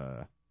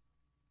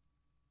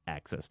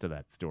access to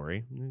that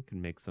story. It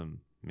can make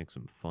some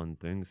fun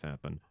things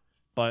happen.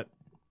 But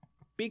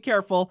be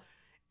careful.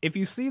 If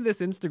you see this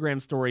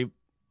Instagram story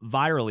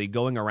virally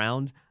going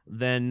around,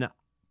 then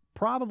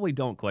probably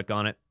don't click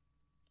on it.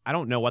 I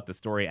don't know what the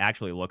story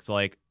actually looks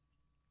like.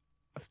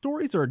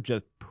 Stories are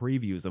just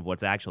previews of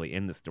what's actually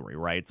in the story,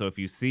 right? So if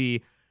you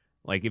see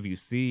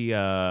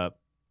a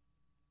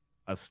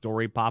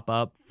story pop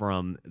up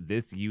from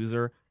this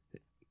user,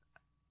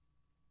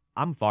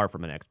 I'm far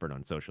from an expert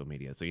on social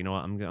media. So you know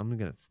what? I'm going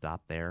to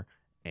stop there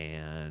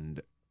and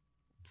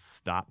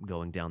stop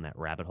going down that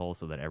rabbit hole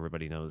so that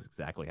everybody knows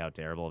exactly how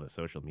terrible of a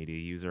social media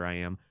user I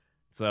am.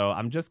 So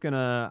I'm just going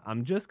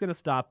to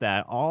stop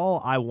that.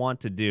 All I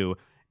want to do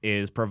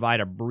is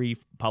provide a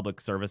brief public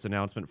service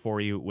announcement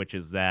for you, which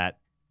is that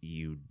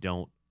you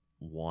don't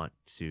want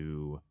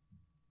to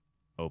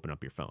open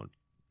up your phone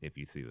if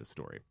you see this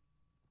story.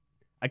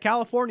 A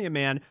California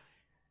man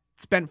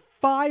spent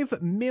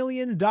 $5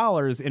 million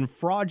in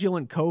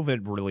fraudulent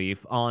COVID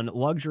relief on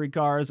luxury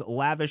cars,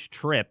 lavish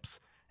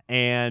trips,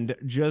 and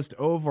just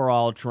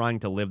overall trying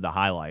to live the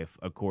high life,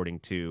 according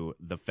to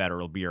the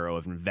Federal Bureau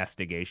of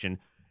Investigation.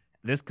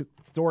 This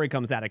story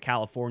comes out of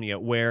California,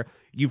 where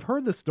you've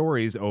heard the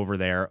stories over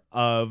there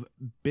of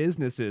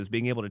businesses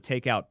being able to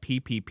take out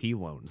PPP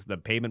loans, the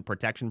Payment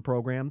Protection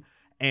Program.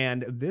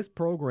 And this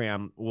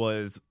program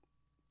was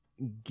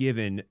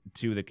given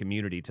to the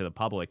community, to the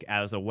public,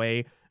 as a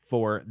way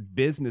for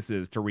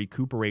businesses to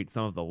recuperate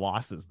some of the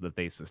losses that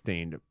they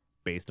sustained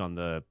based on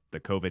the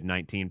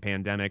COVID-19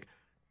 pandemic,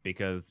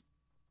 because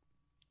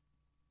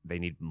they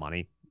need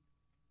money.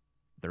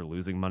 They're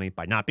losing money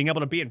by not being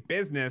able to be in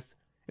business,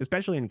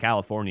 especially in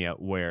California,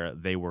 where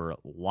they were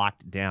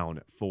locked down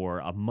for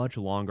a much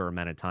longer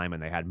amount of time,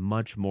 and they had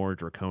much more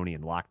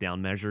draconian lockdown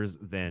measures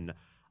than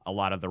a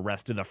lot of the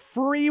rest of the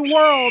free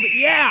world.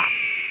 Yeah!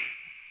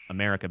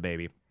 America,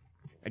 baby.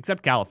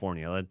 Except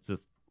California. Let's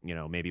just,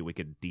 maybe we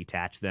could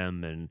detach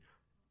them and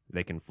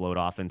they can float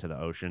off into the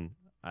ocean.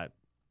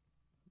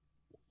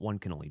 One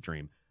can only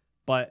dream.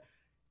 But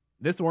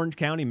this Orange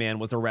County man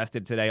was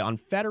arrested today on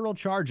federal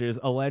charges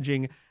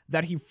alleging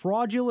that he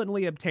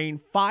fraudulently obtained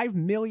 $5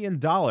 million in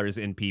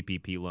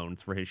PPP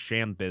loans for his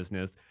sham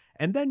business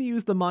and then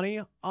used the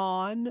money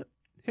on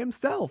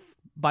himself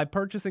by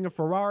purchasing a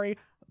Ferrari,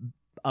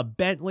 a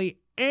Bentley,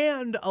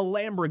 and a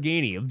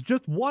Lamborghini.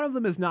 Just one of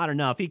them is not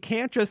enough. He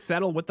can't just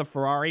settle with the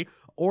Ferrari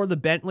or the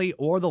Bentley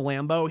or the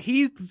Lambo.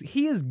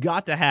 He has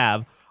got to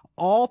have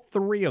all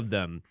three of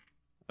them,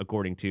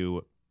 according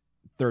to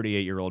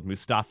 38-year-old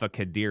Mustafa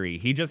Kadiri.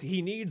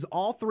 He needs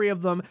all three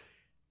of them.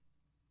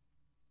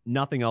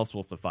 Nothing else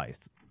will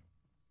suffice.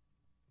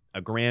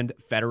 A grand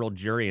federal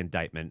jury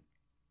indictment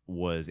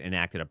was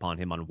enacted upon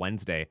him on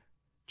Wednesday,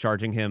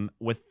 charging him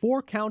with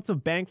 4 counts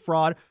of bank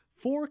fraud,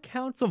 4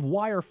 counts of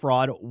wire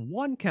fraud,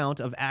 1 count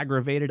of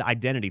aggravated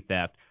identity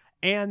theft,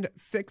 and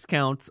 6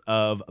 counts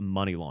of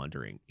money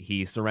laundering.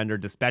 He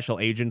surrendered to special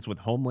agents with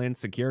Homeland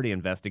Security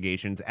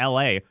Investigations,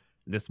 LA,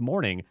 this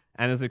morning,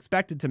 and is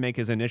expected to make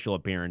his initial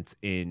appearance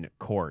in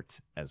court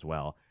as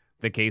well.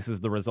 The case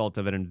is the result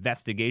of an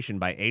investigation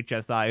by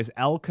HSI's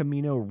El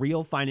Camino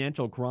Real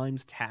Financial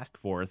Crimes Task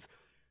Force.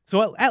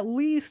 So at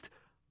least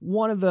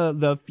one of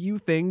the few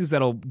things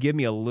that'll give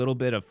me a little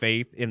bit of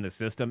faith in the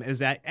system is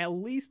that at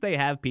least they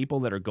have people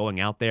that are going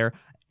out there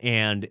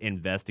and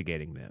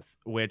investigating this,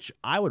 which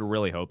I would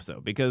really hope so,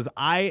 because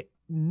I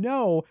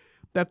know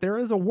that there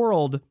is a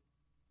world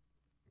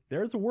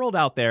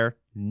out there,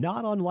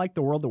 not unlike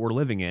the world that we're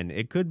living in.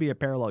 It could be a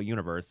parallel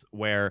universe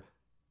where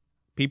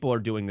people are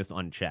doing this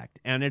unchecked,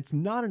 and it's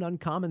not an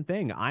uncommon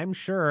thing. I'm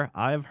sure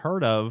I've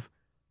heard of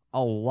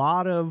a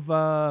lot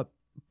of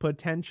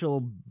potential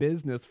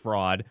business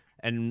fraud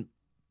and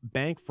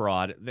bank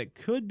fraud that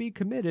could be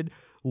committed.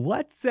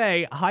 Let's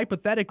say,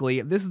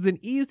 hypothetically, this is an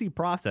easy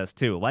process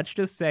too. Let's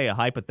just say,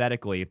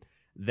 hypothetically,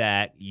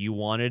 that you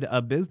wanted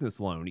a business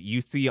loan.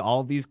 You see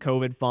all these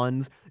COVID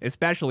funds,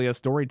 especially a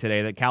story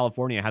today that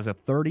California has a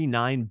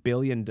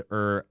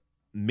 $39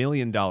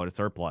 million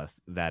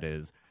surplus, that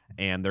is,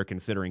 and they're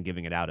considering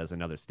giving it out as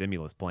another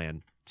stimulus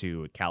plan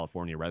to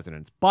California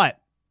residents. But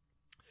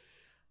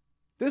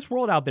this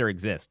world out there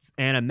exists,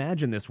 and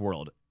imagine this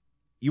world.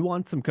 You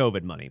want some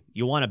COVID money.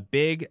 You want a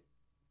big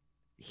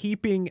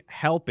heaping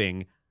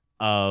helping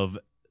of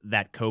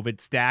that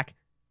COVID stack.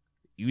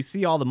 You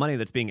see all the money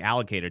that's being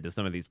allocated to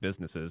some of these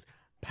businesses.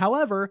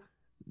 However,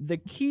 the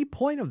key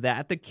point of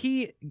that,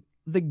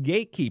 the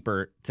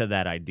gatekeeper to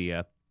that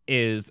idea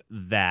is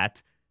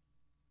that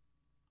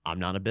I'm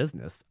not a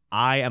business.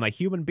 I am a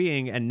human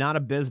being and not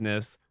a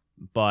business,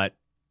 but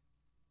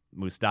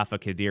Mustafa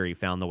Kadiri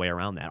found the way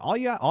around that. All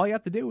you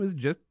have to do is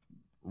just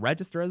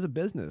register as a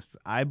business.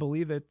 I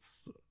believe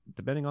it's,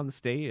 depending on the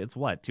state, it's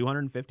what,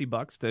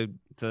 $250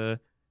 to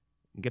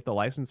get the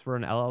license for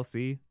an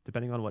LLC,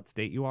 depending on what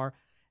state you are.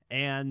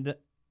 And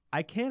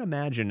I can't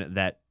imagine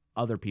that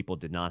other people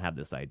did not have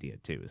this idea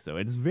too. So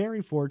it's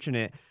very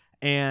fortunate.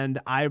 And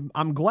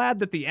I'm glad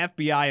that the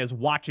FBI is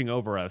watching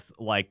over us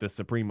like the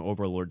supreme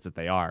overlords that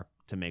they are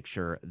to make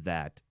sure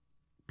that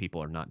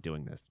people are not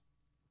doing this.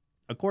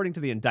 According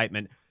to the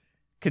indictment,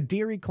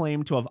 Kadiri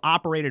claimed to have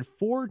operated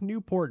 4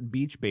 Newport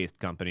Beach-based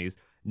companies,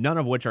 none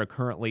of which are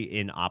currently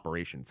in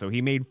operation. So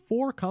he made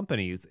 4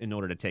 companies in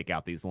order to take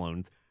out these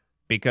loans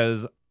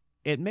because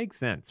it makes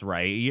sense,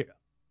 right?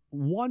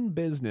 One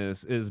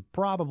business is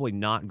probably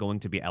not going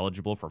to be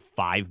eligible for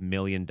 $5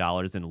 million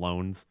in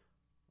loans,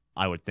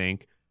 I would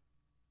think.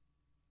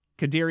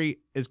 Kadiri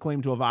is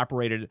claimed to have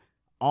operated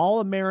All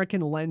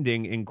American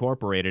Lending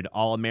Incorporated,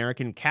 All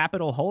American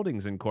Capital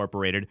Holdings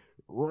Incorporated,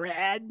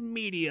 Rad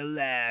Media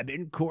Lab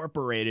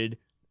Incorporated,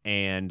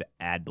 and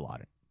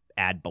Adblot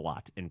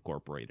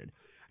Incorporated.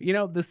 You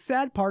know, the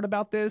sad part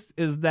about this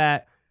is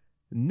that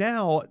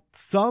now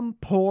some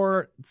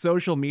poor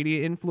social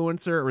media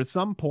influencer or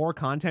some poor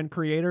content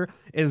creator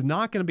is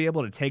not going to be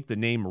able to take the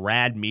name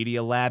Rad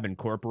Media Lab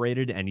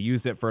Incorporated and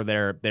use it for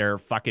their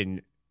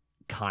fucking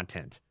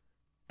content.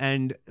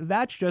 And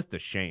that's just a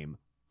shame,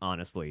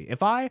 honestly.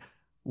 If I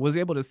was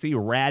able to see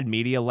Rad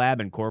Media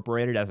Lab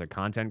Incorporated as a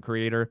content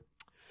creator,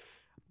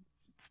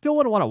 still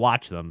wouldn't want to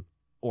watch them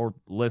or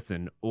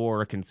listen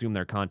or consume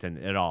their content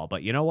at all.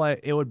 But you know what?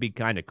 It would be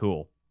kind of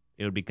cool.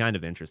 It would be kind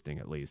of interesting,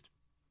 at least.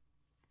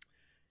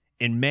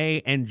 In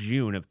May and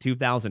June of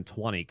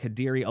 2020,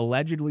 Kadiri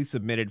allegedly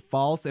submitted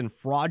false and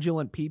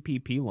fraudulent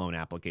PPP loan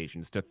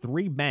applications to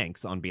 3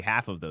 banks on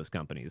behalf of those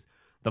companies.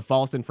 The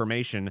false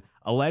information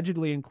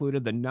allegedly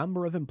included the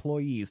number of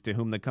employees to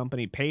whom the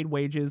company paid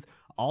wages,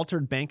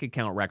 altered bank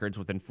account records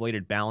with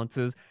inflated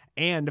balances,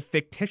 and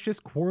fictitious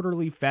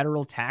quarterly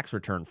federal tax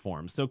return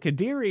forms. So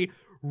Kadiri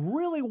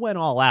really went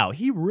all out.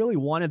 He really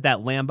wanted that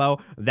Lambo,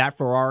 that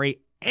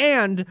Ferrari,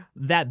 and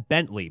that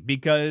Bentley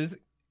because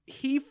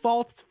he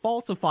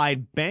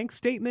falsified bank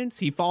statements,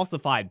 he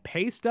falsified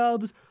pay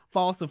stubs,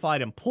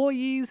 falsified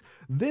employees.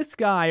 This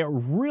guy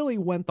really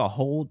went the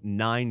whole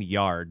 9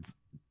 yards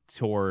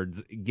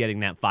towards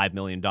getting that $5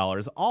 million,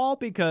 all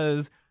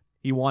because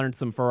he wanted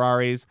some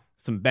Ferraris,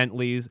 some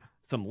Bentleys,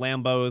 some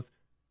Lambos.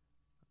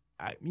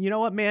 You know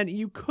what, man?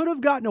 You could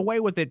have gotten away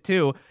with it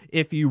too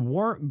if you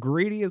weren't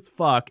greedy as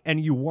fuck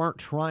and you weren't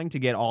trying to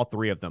get all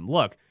 3 of them.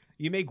 Look,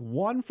 you make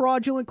one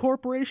fraudulent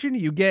corporation,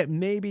 you get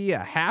maybe a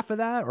half of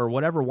that or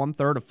whatever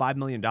 1/3 of $5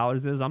 million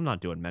is. I'm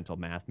not doing mental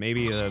math.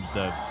 Maybe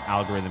the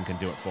algorithm can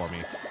do it for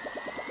me.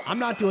 I'm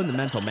not doing the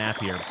mental math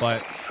here,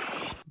 but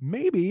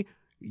maybe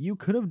you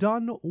could have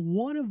done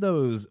one of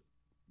those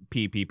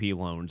PPP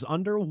loans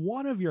under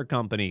one of your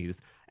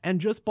companies and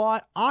just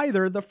bought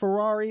either the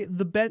Ferrari,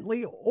 the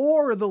Bentley,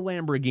 or the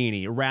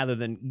Lamborghini rather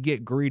than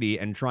get greedy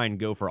and try and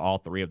go for all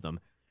 3 of them.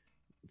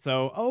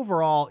 So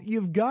overall,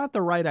 you've got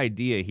the right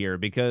idea here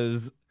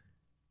because,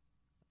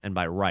 and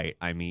by right,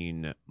 I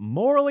mean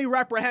morally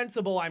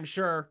reprehensible, I'm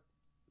sure.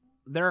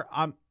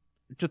 I'm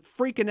just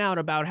freaking out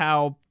about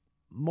how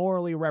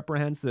morally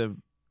reprehensible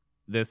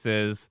this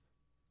is.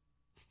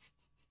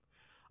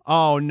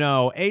 Oh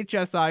no,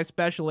 HSI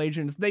special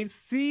agents, they've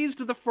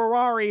seized the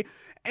Ferrari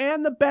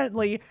and the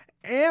Bentley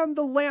and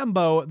the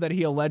Lambo that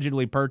he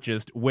allegedly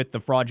purchased with the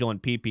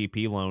fraudulent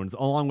PPP loans,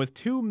 along with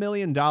 $2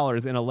 million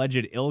in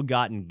alleged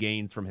ill-gotten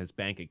gains from his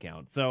bank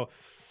account. So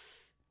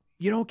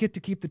you don't get to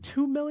keep the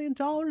 $2 million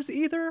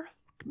either?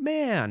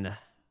 Man,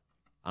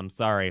 I'm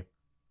sorry.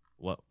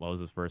 What was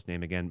his first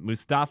name again?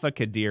 Mustafa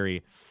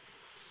Kadiri.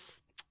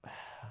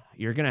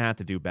 You're going to have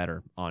to do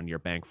better on your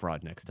bank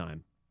fraud next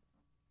time.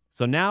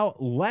 So now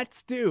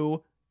let's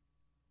do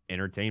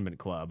Entertainment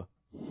Club.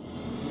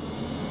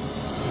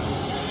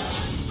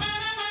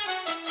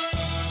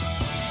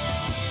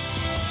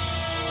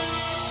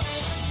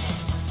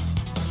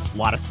 A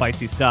lot of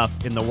spicy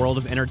stuff in the world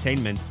of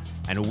entertainment,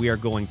 and we are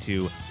going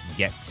to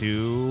get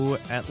to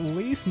at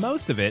least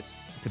most of it,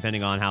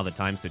 depending on how the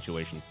time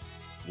situation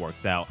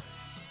works out.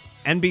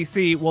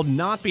 NBC will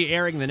not be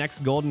airing the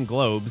next Golden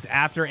Globes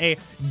after a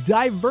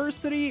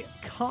diversity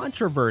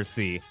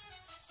controversy.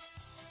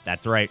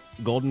 That's right,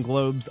 Golden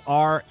Globes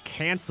are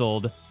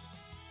canceled,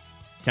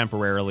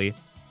 temporarily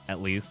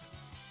at least.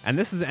 And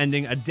this is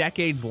ending a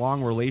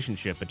decades-long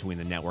relationship between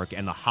the network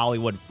and the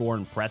Hollywood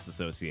Foreign Press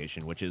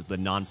Association, which is the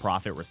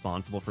nonprofit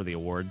responsible for the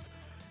awards.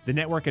 The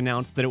network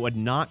announced that it would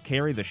not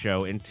carry the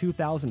show in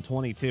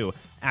 2022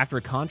 after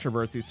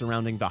controversy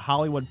surrounding the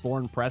Hollywood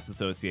Foreign Press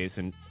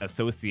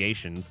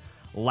Association's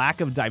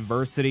lack of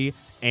diversity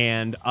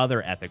and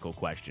other ethical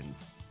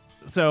questions.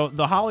 So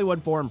the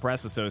Hollywood Foreign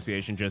Press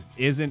Association just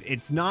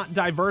it's not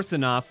diverse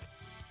enough.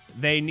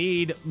 They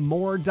need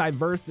more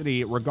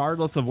diversity,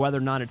 regardless of whether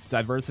or not it's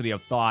diversity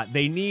of thought.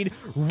 They need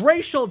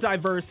racial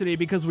diversity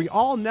because we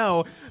all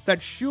know that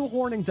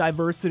shoehorning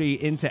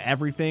diversity into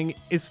everything,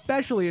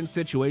 especially in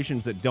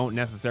situations that don't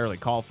necessarily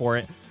call for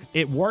it,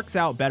 it works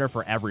out better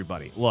for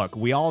everybody. Look,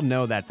 we all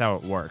know that's how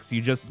it works.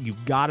 You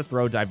got to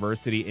throw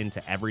diversity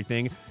into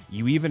everything.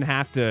 You even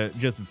have to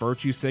just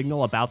virtue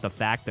signal about the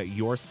fact that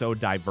you're so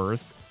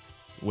diverse,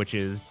 which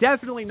is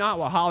definitely not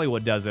what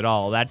Hollywood does at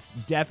all. That's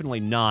definitely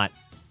not.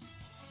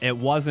 It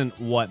wasn't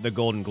what the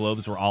Golden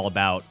Globes were all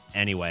about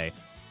anyway.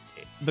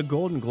 The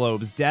Golden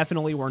Globes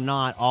definitely were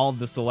not all of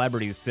the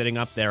celebrities sitting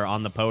up there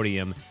on the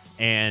podium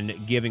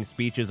and giving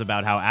speeches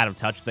about how out of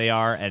touch they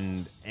are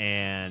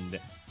and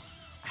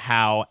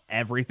how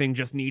everything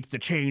just needs to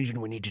change and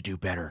we need to do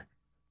better.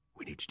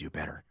 We need to do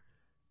better.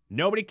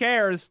 Nobody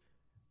cares.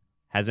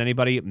 Has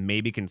anybody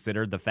maybe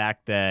considered the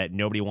fact that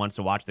nobody wants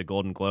to watch the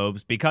Golden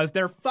Globes because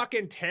they're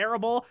fucking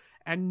terrible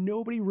and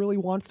nobody really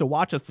wants to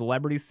watch a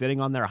celebrity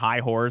sitting on their high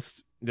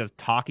horse just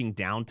talking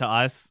down to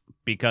us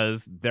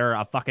because they're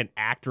a fucking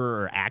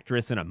actor or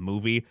actress in a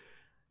movie?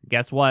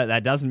 Guess what?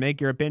 That doesn't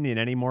make your opinion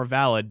any more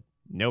valid.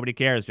 Nobody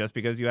cares just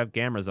because you have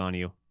cameras on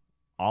you.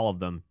 All of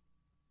them.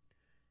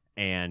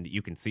 And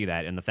you can see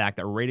that in the fact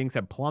that ratings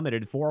have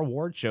plummeted for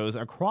award shows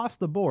across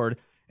the board,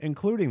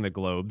 including the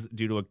Globes,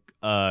 due to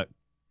a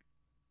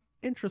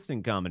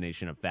interesting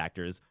combination of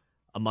factors,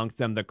 amongst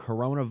them the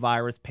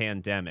coronavirus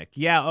pandemic.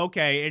 Yeah,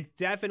 okay, it's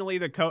definitely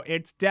the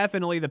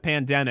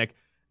pandemic.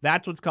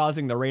 That's what's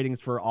causing the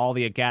ratings for all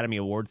the Academy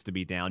Awards to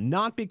be down.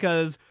 Not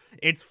because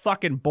it's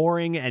fucking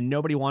boring and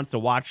nobody wants to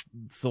watch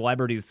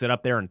celebrities sit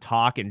up there and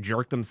talk and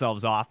jerk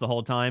themselves off the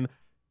whole time.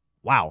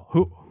 Wow,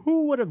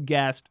 who would have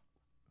guessed?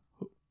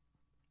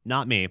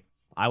 Not me.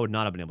 I would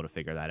not have been able to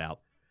figure that out.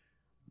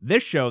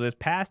 This show this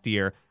past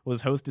year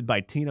was hosted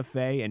by Tina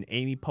Fey and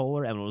Amy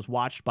Poehler and was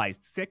watched by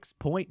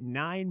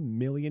 6.9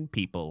 million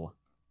people.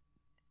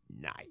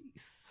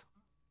 Nice.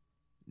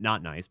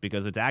 Not nice,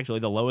 because it's actually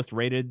the lowest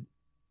rated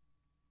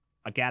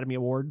Academy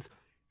Awards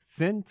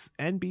since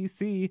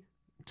NBC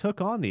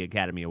took on the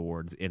Academy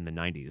Awards in the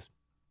 90s.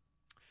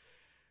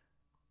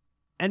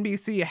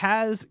 NBC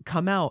has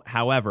come out,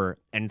 however,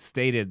 and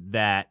stated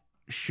that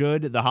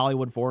should the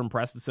Hollywood Foreign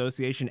Press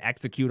Association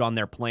execute on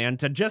their plan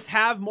to just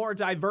have more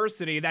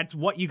diversity, that's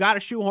what you got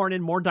to shoehorn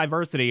in, more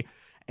diversity.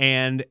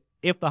 And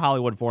if the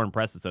Hollywood Foreign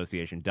Press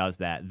Association does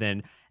that,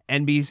 then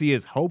NBC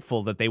is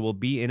hopeful that they will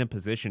be in a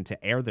position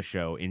to air the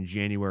show in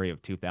January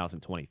of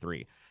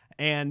 2023.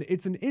 And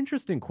it's an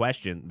interesting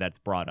question that's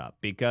brought up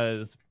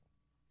because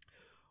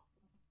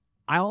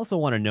I also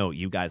want to know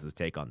you guys'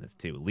 take on this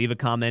too. Leave a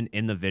comment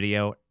in the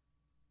video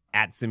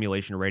at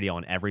Simulation Radio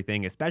on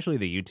everything, especially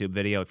the YouTube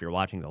video. If you're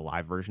watching the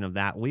live version of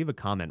that, leave a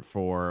comment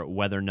for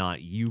whether or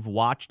not you've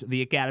watched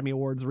the Academy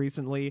Awards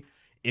recently,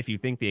 if you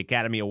think the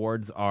Academy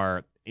Awards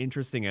are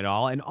interesting at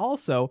all, and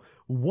also,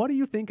 what do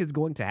you think is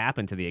going to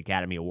happen to the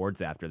Academy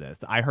Awards after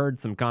this? I heard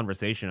some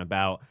conversation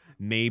about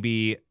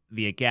maybe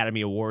the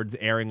Academy Awards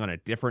airing on a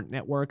different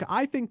network.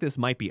 I think this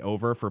might be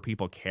over for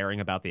people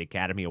caring about the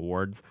Academy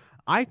Awards.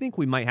 I think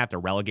we might have to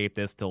relegate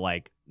this to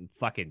like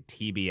fucking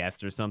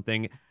TBS or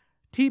something.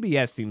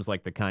 TBS seems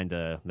like the kind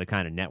of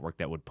network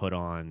that would put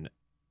on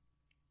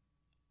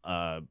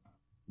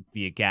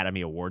the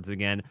Academy Awards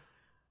again.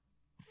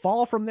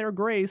 Fall from their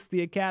grace,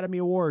 the Academy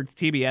Awards.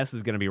 TBS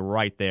is going to be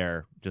right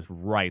there, just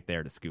right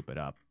there to scoop it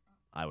up,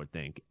 I would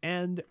think.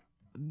 And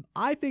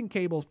I think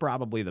cable's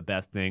probably the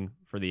best thing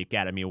for the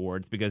Academy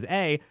Awards because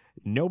A,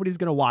 nobody's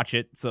going to watch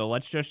it, so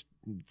let's just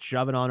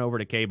shove it on over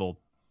to cable.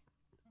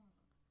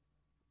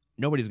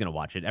 Nobody's going to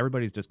watch it.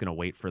 Everybody's just going to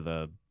wait for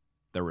the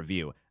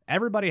review.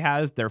 Everybody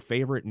has their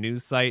favorite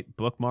news site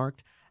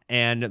bookmarked,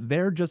 and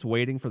they're just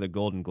waiting for the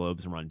Golden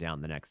Globes to run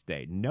down the next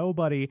day.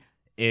 Nobody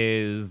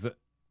is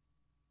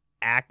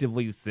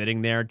actively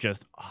sitting there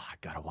just, I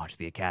gotta watch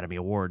the Academy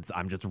Awards.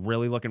 I'm just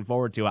really looking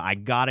forward to it. I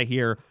gotta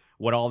hear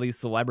what all these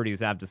celebrities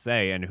have to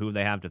say and who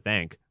they have to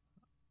thank.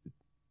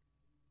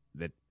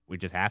 That we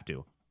just have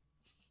to.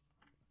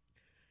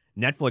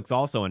 Netflix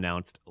also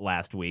announced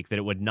last week that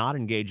it would not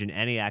engage in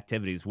any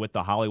activities with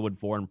the Hollywood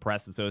Foreign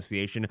Press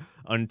Association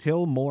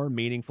until more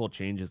meaningful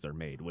changes are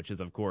made, which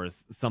is, of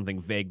course,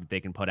 something vague that they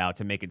can put out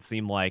to make it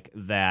seem like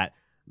that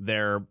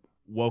they're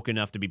woke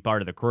enough to be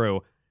part of the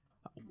crew.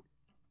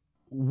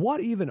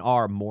 What even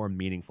are more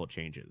meaningful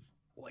changes?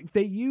 Like,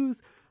 they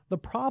use the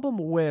problem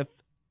with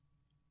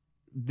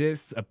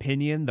this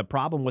opinion, the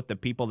problem with the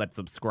people that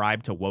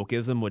subscribe to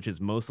wokeism, which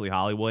is mostly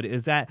Hollywood,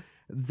 is that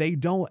they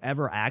don't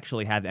ever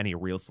actually have any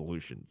real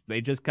solutions.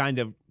 They just kind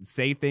of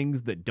say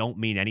things that don't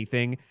mean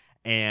anything,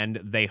 and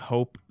they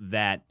hope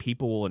that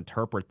people will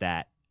interpret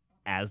that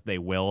as they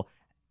will,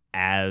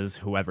 as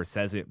whoever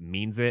says it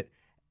means it.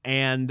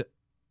 And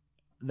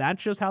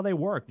that's just how they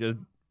work. Just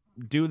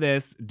do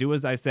this, do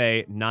as I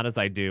say, not as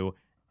I do,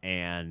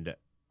 and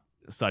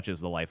such is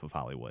the life of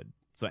Hollywood.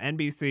 So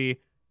NBC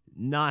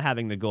not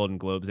having the Golden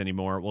Globes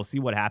anymore. We'll see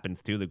what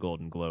happens to the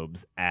Golden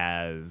Globes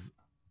as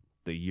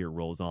the year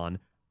rolls on.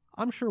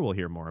 I'm sure we'll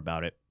hear more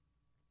about it.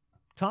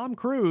 Tom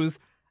Cruise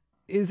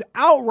is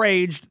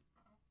outraged.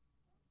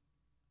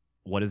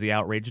 What is he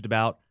outraged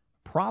about?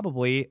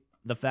 Probably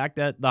the fact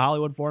that the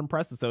Hollywood Foreign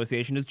Press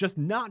Association is just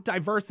not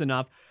diverse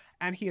enough,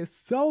 and he is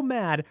so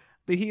mad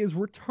that he is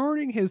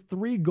returning his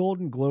 3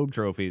 Golden Globe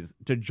trophies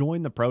to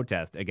join the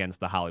protest against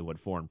the Hollywood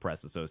Foreign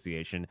Press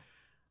Association.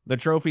 The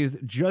trophies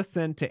just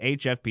sent to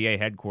HFPA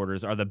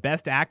headquarters are the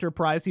Best Actor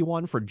prize he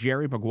won for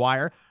Jerry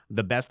Maguire,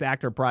 the Best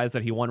Actor prize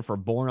that he won for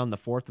Born on the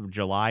 4th of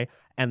July,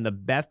 and the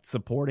Best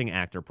Supporting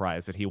Actor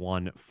prize that he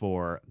won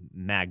for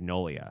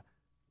Magnolia.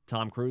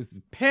 Tom Cruise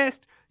is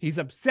pissed, he's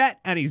upset,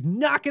 and he's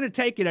not going to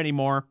take it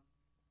anymore.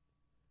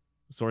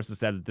 Sources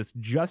said that this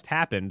just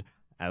happened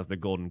as the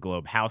Golden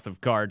Globe house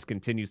of cards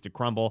continues to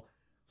crumble.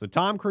 So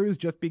Tom Cruise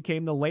just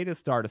became the latest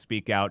star to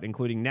speak out,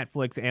 including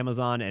Netflix,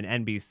 Amazon,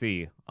 and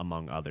NBC,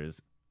 among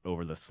others,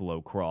 over the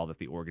slow crawl that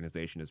the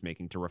organization is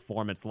making to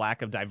reform its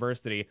lack of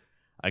diversity.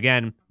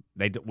 Again,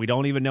 we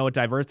don't even know what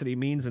diversity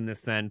means in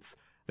this sense.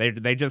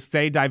 They just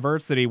say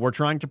diversity. We're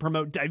trying to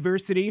promote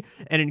diversity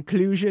and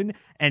inclusion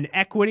and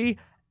equity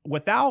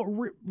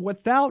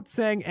without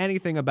saying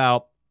anything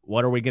about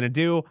what are we going to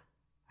do?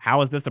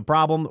 How is this a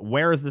problem?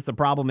 Where is this a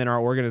problem in our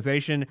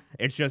organization?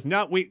 It's just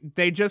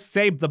they just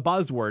say the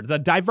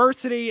buzzwords,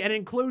 diversity and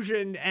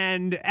inclusion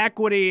and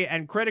equity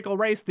and critical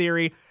race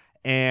theory,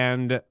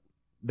 and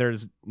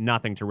there's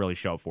nothing to really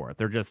show for it.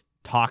 They're just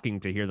talking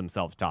to hear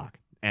themselves talk.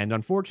 And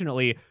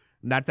unfortunately,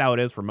 that's how it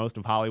is for most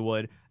of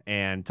Hollywood.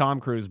 And Tom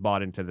Cruise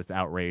bought into this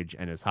outrage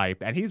and his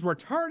hype, and he's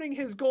returning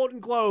his Golden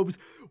Globes.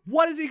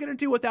 What is he going to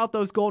do without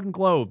those Golden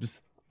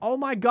Globes? Oh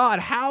my God,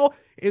 how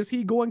is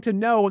he going to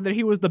know that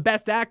he was the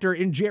best actor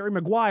in Jerry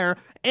Maguire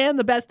and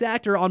the best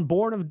actor on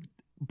Born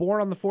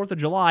on the 4th of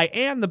July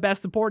and the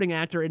best supporting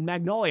actor in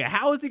Magnolia?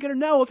 How is he going to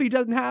know if he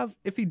does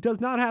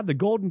not have the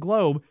Golden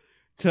Globe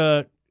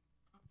to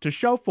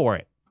show for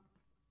it?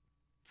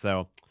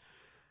 So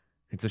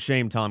it's a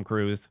shame, Tom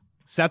Cruise.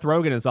 Seth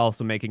Rogen is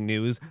also making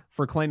news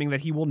for claiming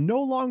that he will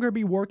no longer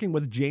be working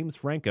with James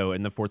Franco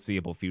in the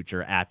foreseeable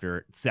future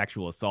after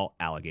sexual assault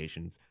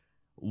allegations.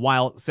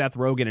 While Seth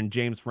Rogen and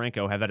James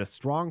Franco have had a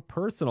strong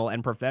personal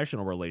and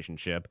professional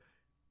relationship,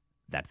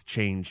 that's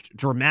changed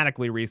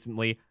dramatically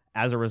recently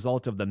as a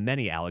result of the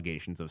many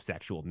allegations of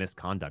sexual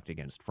misconduct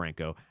against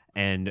Franco,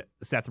 and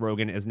Seth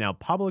Rogen is now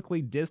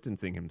publicly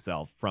distancing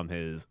himself from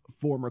his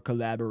former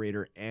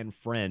collaborator and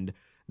friend.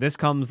 This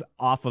comes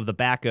off of the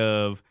back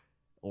of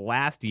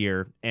last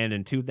year, and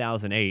in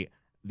 2008,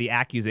 the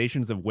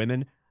accusations of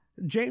women.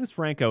 James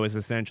Franco is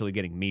essentially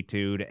getting Me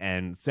Too'd,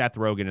 and Seth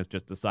Rogen is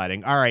just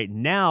deciding, all right,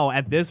 now,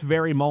 at this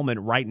very moment,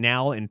 right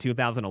now in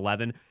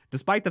 2011,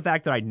 despite the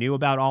fact that I knew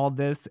about all of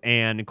this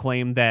and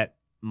claimed that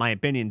my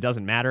opinion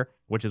doesn't matter,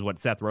 which is what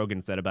Seth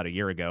Rogen said about a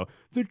year ago,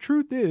 the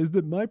truth is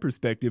that my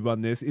perspective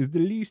on this is the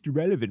least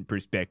relevant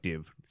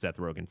perspective, Seth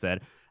Rogen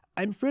said.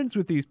 I'm friends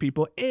with these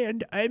people,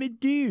 and I'm a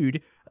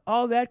dude.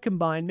 All that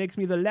combined makes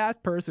me the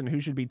last person who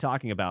should be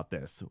talking about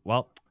this.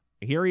 Well,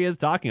 here he is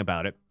talking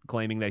about it,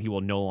 claiming that he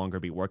will no longer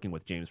be working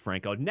with James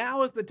Franco.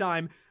 Now is the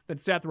time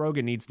that Seth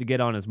Rogen needs to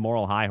get on his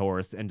moral high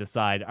horse and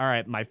decide, all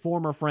right, my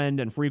former friend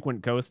and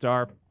frequent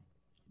co-star,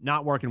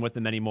 not working with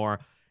him anymore,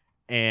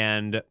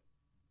 and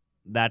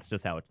that's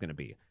just how it's going to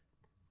be.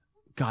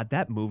 God,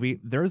 that movie,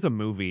 there's a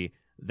movie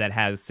that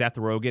has Seth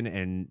Rogen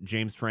and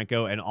James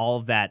Franco and all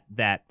of that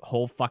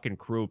whole fucking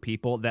crew of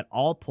people that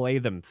all play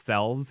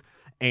themselves.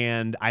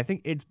 And I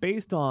think it's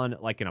based on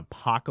like an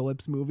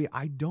apocalypse movie.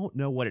 I don't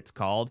know what it's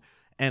called.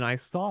 And I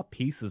saw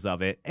pieces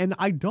of it. And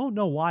I don't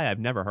know why I've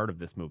never heard of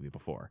this movie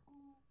before.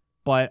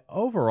 But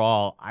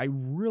overall, I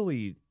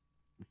really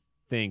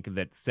think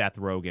that Seth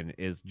Rogen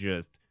is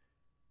just,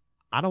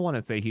 I don't want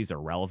to say he's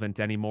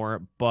irrelevant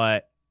anymore,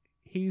 but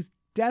he's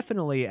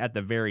definitely at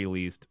the very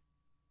least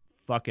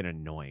fucking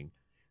annoying.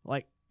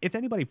 Like, if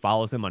anybody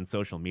follows him on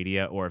social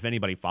media, or if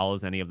anybody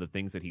follows any of the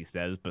things that he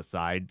says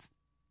besides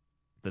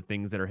the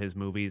things that are his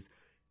movies,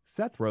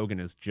 Seth Rogen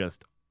is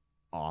just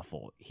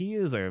awful. He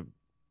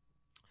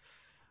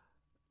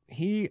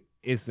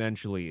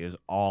essentially is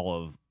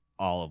all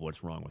of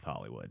what's wrong with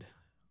Hollywood.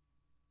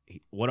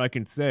 What I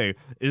can say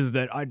is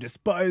that I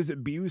despise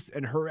abuse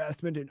and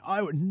harassment, and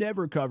I would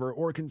never cover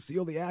or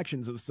conceal the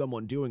actions of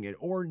someone doing it,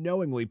 or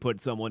knowingly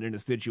put someone in a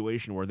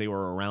situation where they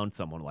were around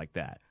someone like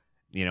that.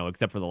 You know,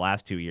 except for the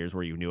last 2 years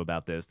where you knew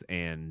about this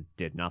and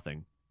did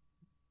nothing.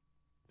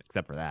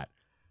 Except for that.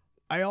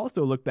 I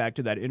also look back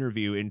to that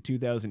interview in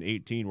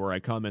 2018 where I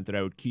commented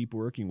I would keep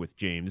working with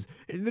James.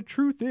 And the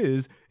truth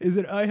is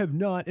that I have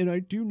not, and I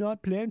do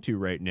not plan to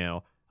right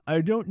now.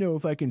 I don't know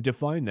if I can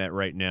define that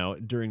right now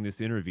during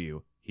this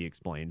interview, he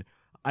explained.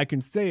 I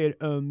can say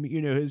it,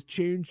 has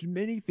changed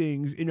many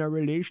things in our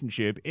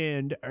relationship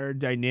and our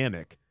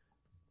dynamic.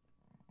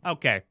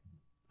 Okay.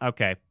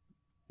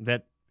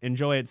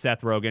 Enjoy it,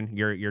 Seth Rogen.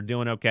 You're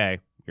doing okay.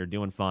 You're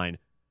doing fine.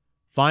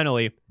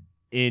 Finally,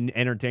 in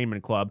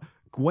Entertainment Club,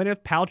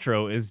 Gwyneth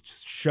Paltrow is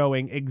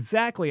showing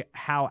exactly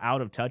how out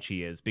of touch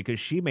he is,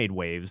 because she made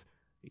waves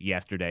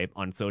yesterday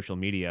on social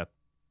media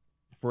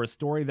for a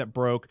story that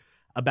broke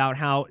about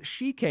how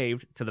she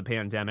caved to the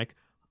pandemic.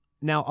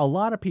 Now, a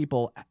lot of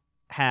people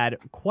had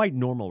quite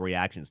normal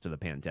reactions to the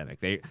pandemic.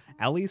 They,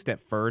 at least at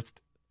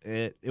first,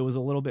 it was a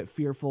little bit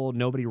fearful.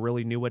 Nobody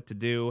really knew what to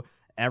do.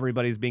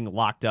 Everybody's being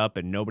locked up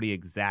and nobody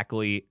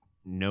exactly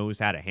knows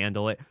how to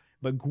handle it.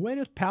 But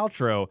Gwyneth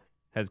Paltrow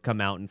has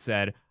come out and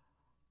said,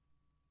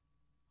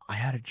 I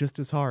had it just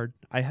as hard.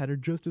 I had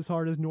it just as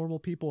hard as normal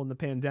people in the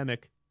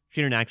pandemic.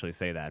 She didn't actually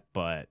say that,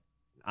 but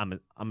I'm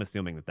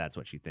assuming that that's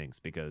what she thinks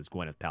because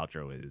Gwyneth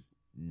Paltrow is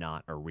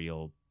not a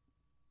real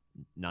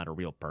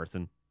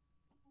person.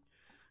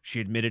 She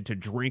admitted to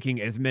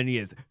drinking as many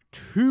as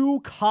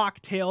 2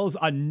 cocktails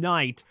a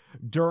night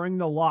during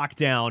the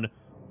lockdown.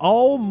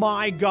 Oh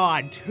my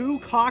God, 2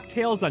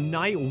 cocktails a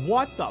night?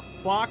 What the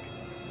fuck?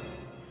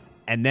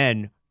 And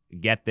then,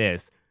 get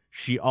this,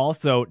 she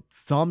also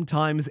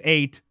sometimes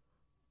ate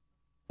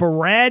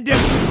bread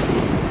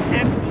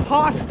and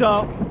pasta.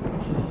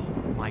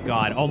 Oh my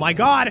God. Oh my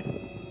God.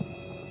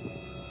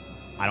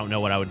 I don't know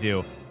what I would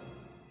do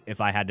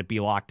if I had to be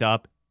locked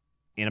up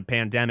in a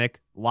pandemic,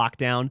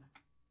 lockdown,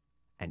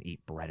 and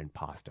eat bread and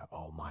pasta.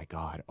 Oh my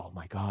God. Oh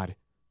my God.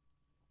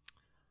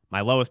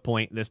 My lowest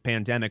point this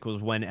pandemic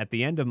was when, at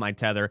the end of my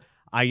tether,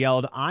 I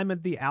yelled, I'm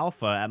at the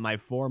alpha at my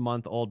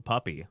 4-month-old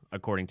puppy,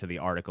 according to the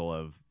article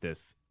of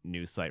this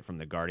news site from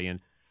The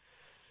Guardian.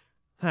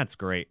 That's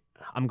great.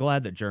 I'm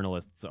glad that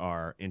journalists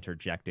are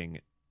interjecting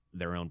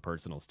their own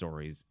personal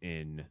stories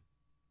in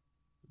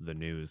the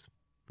news.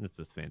 This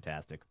is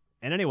fantastic.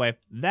 And anyway,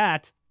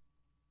 that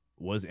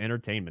was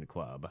Entertainment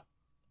Club.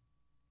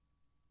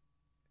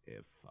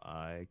 If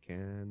I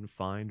can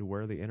find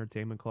where the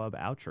Entertainment Club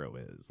outro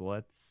is.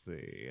 Let's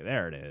see.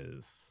 There it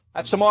is.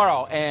 That's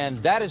tomorrow, and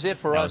that is it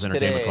for us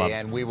today. Club.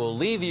 And we will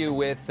leave you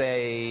with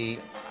a...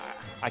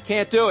 I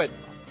can't do it.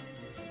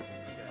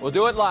 We'll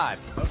do it live.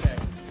 Okay.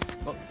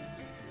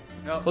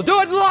 We'll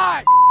do it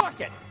live.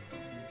 Fuck it.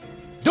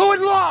 Do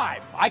it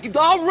live.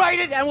 I'll write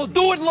it, and we'll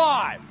do it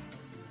live.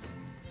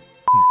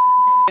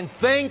 And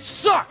thing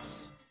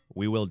sucks.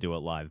 We will do it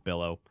live,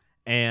 Billo.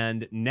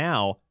 And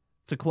now,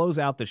 to close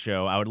out the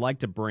show, I would like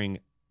to bring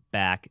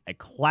back a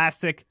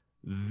classic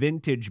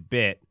vintage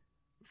bit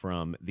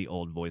from the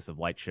old Voice of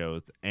Light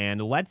shows,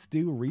 and let's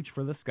do Reach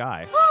for the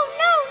Sky. Oh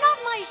no, not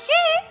my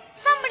shit!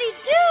 Somebody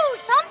do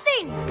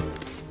something!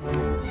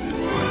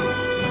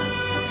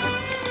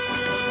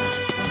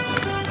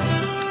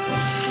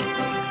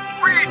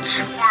 Reach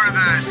for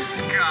the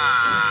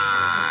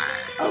sky!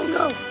 Oh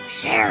no,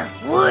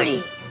 Sheriff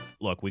Woody!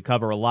 Look, we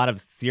cover a lot of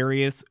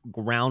serious,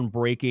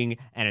 groundbreaking,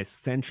 and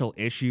essential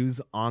issues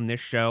on this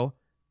show,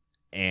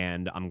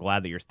 and I'm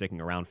glad that you're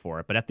sticking around for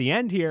it. But at the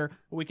end here,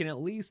 we can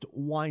at least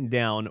wind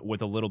down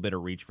with a little bit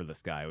of Reach for the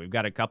Sky. We've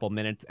got a couple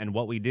minutes, and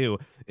what we do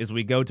is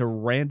we go to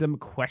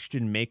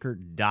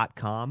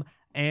randomquestionmaker.com,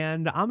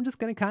 and I'm just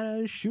going to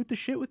kind of shoot the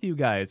shit with you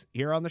guys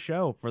here on the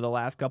show for the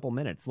last couple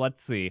minutes.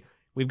 Let's see.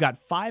 We've got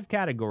 5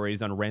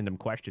 categories on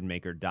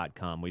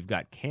randomquestionmaker.com. We've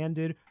got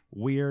candid,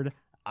 weird,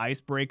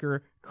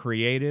 icebreaker,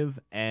 creative,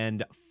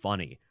 and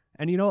funny.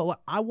 And you know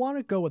what? I want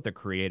to go with the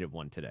creative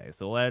one today.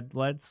 So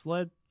let's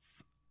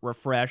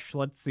refresh.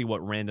 Let's see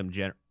what random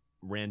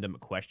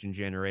question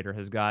generator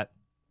has got.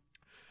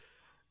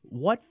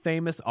 What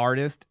famous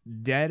artist,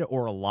 dead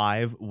or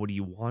alive, would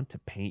you want to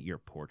paint your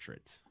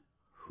portrait?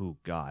 Oh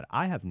God,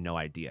 I have no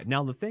idea.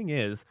 Now the thing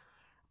is,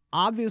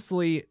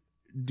 obviously,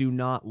 do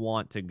not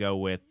want to go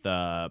with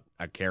a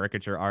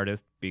caricature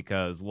artist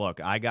because,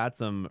 look, I got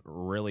some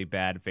really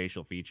bad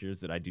facial features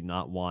that I do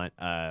not want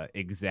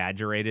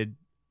exaggerated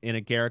in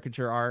a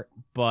caricature art,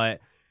 but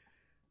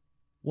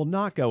we'll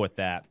not go with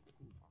that.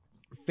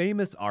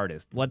 Famous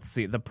artist. Let's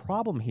see. The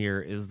problem here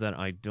is that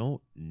I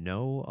don't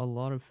know a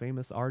lot of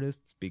famous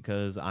artists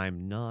because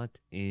I'm not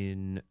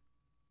really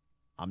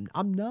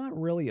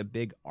a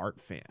big art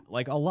fan.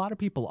 Like, a lot of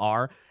people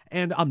are,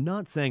 and I'm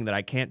not saying that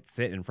I can't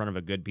sit in front of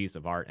a good piece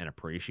of art and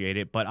appreciate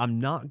it, but I'm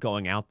not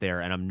going out there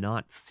and I'm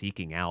not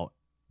seeking out,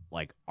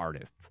 like,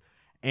 artists.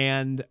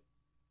 And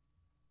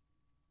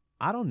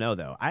I don't know,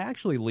 though. I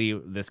actually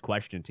leave this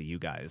question to you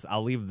guys.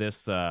 I'll leave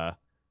this,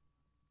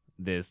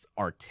 this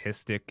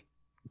artistic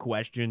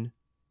question.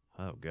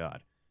 Oh,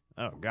 God.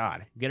 Oh,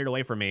 God. Get it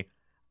away from me.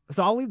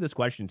 So I'll leave this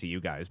question to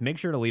you guys. Make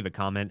sure to leave a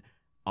comment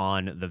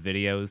on the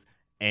videos,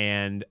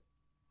 and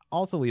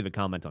also leave a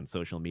comment on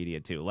social media,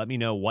 too. Let me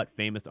know what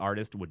famous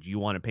artist would you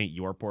want to paint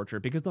your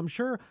portrait, because I'm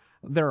sure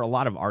there are a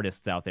lot of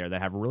artists out there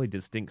that have really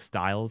distinct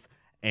styles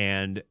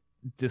and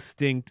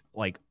distinct,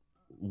 like,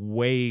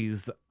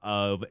 ways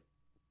of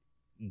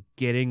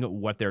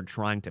getting what they're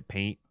trying to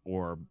paint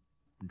or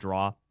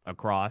draw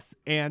across.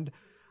 And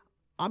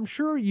I'm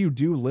sure you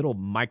do little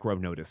micro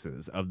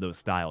notices of those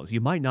styles. You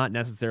might not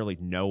necessarily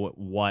know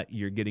what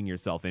you're getting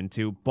yourself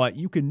into, but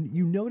you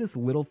notice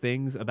little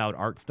things about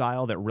art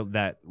style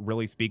that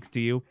really speaks to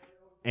you.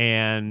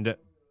 And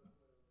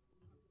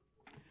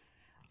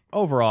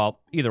overall,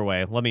 either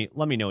way, let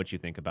me know what you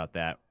think about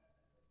that.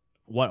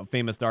 What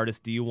famous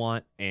artist do you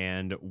want?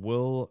 And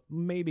we'll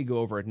maybe go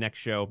over it next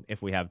show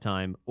if we have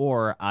time,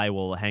 or I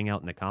will hang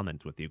out in the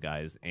comments with you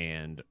guys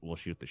and we'll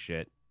shoot the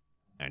shit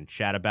and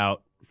chat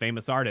about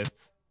famous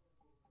artists.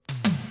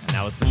 And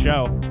that was the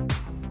show.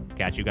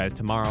 Catch you guys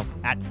tomorrow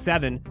at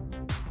 7.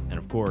 And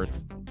of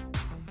course,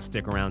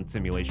 stick around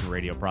Simulation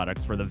Radio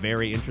Products for the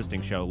very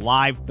interesting show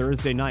live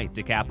Thursday night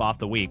to cap off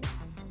the week.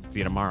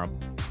 See you tomorrow.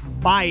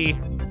 Bye.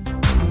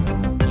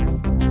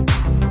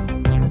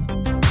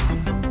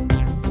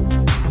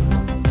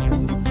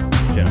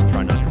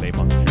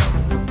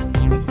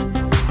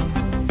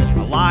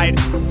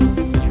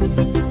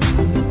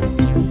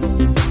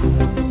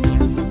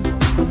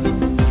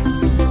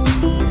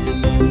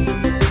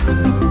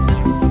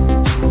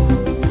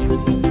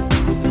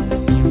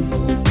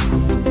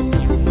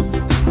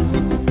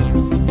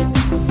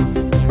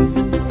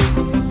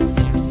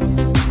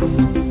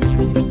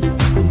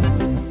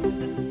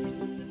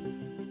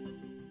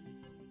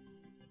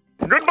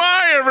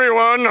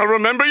 everyone. I'll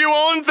remember you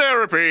all in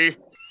therapy.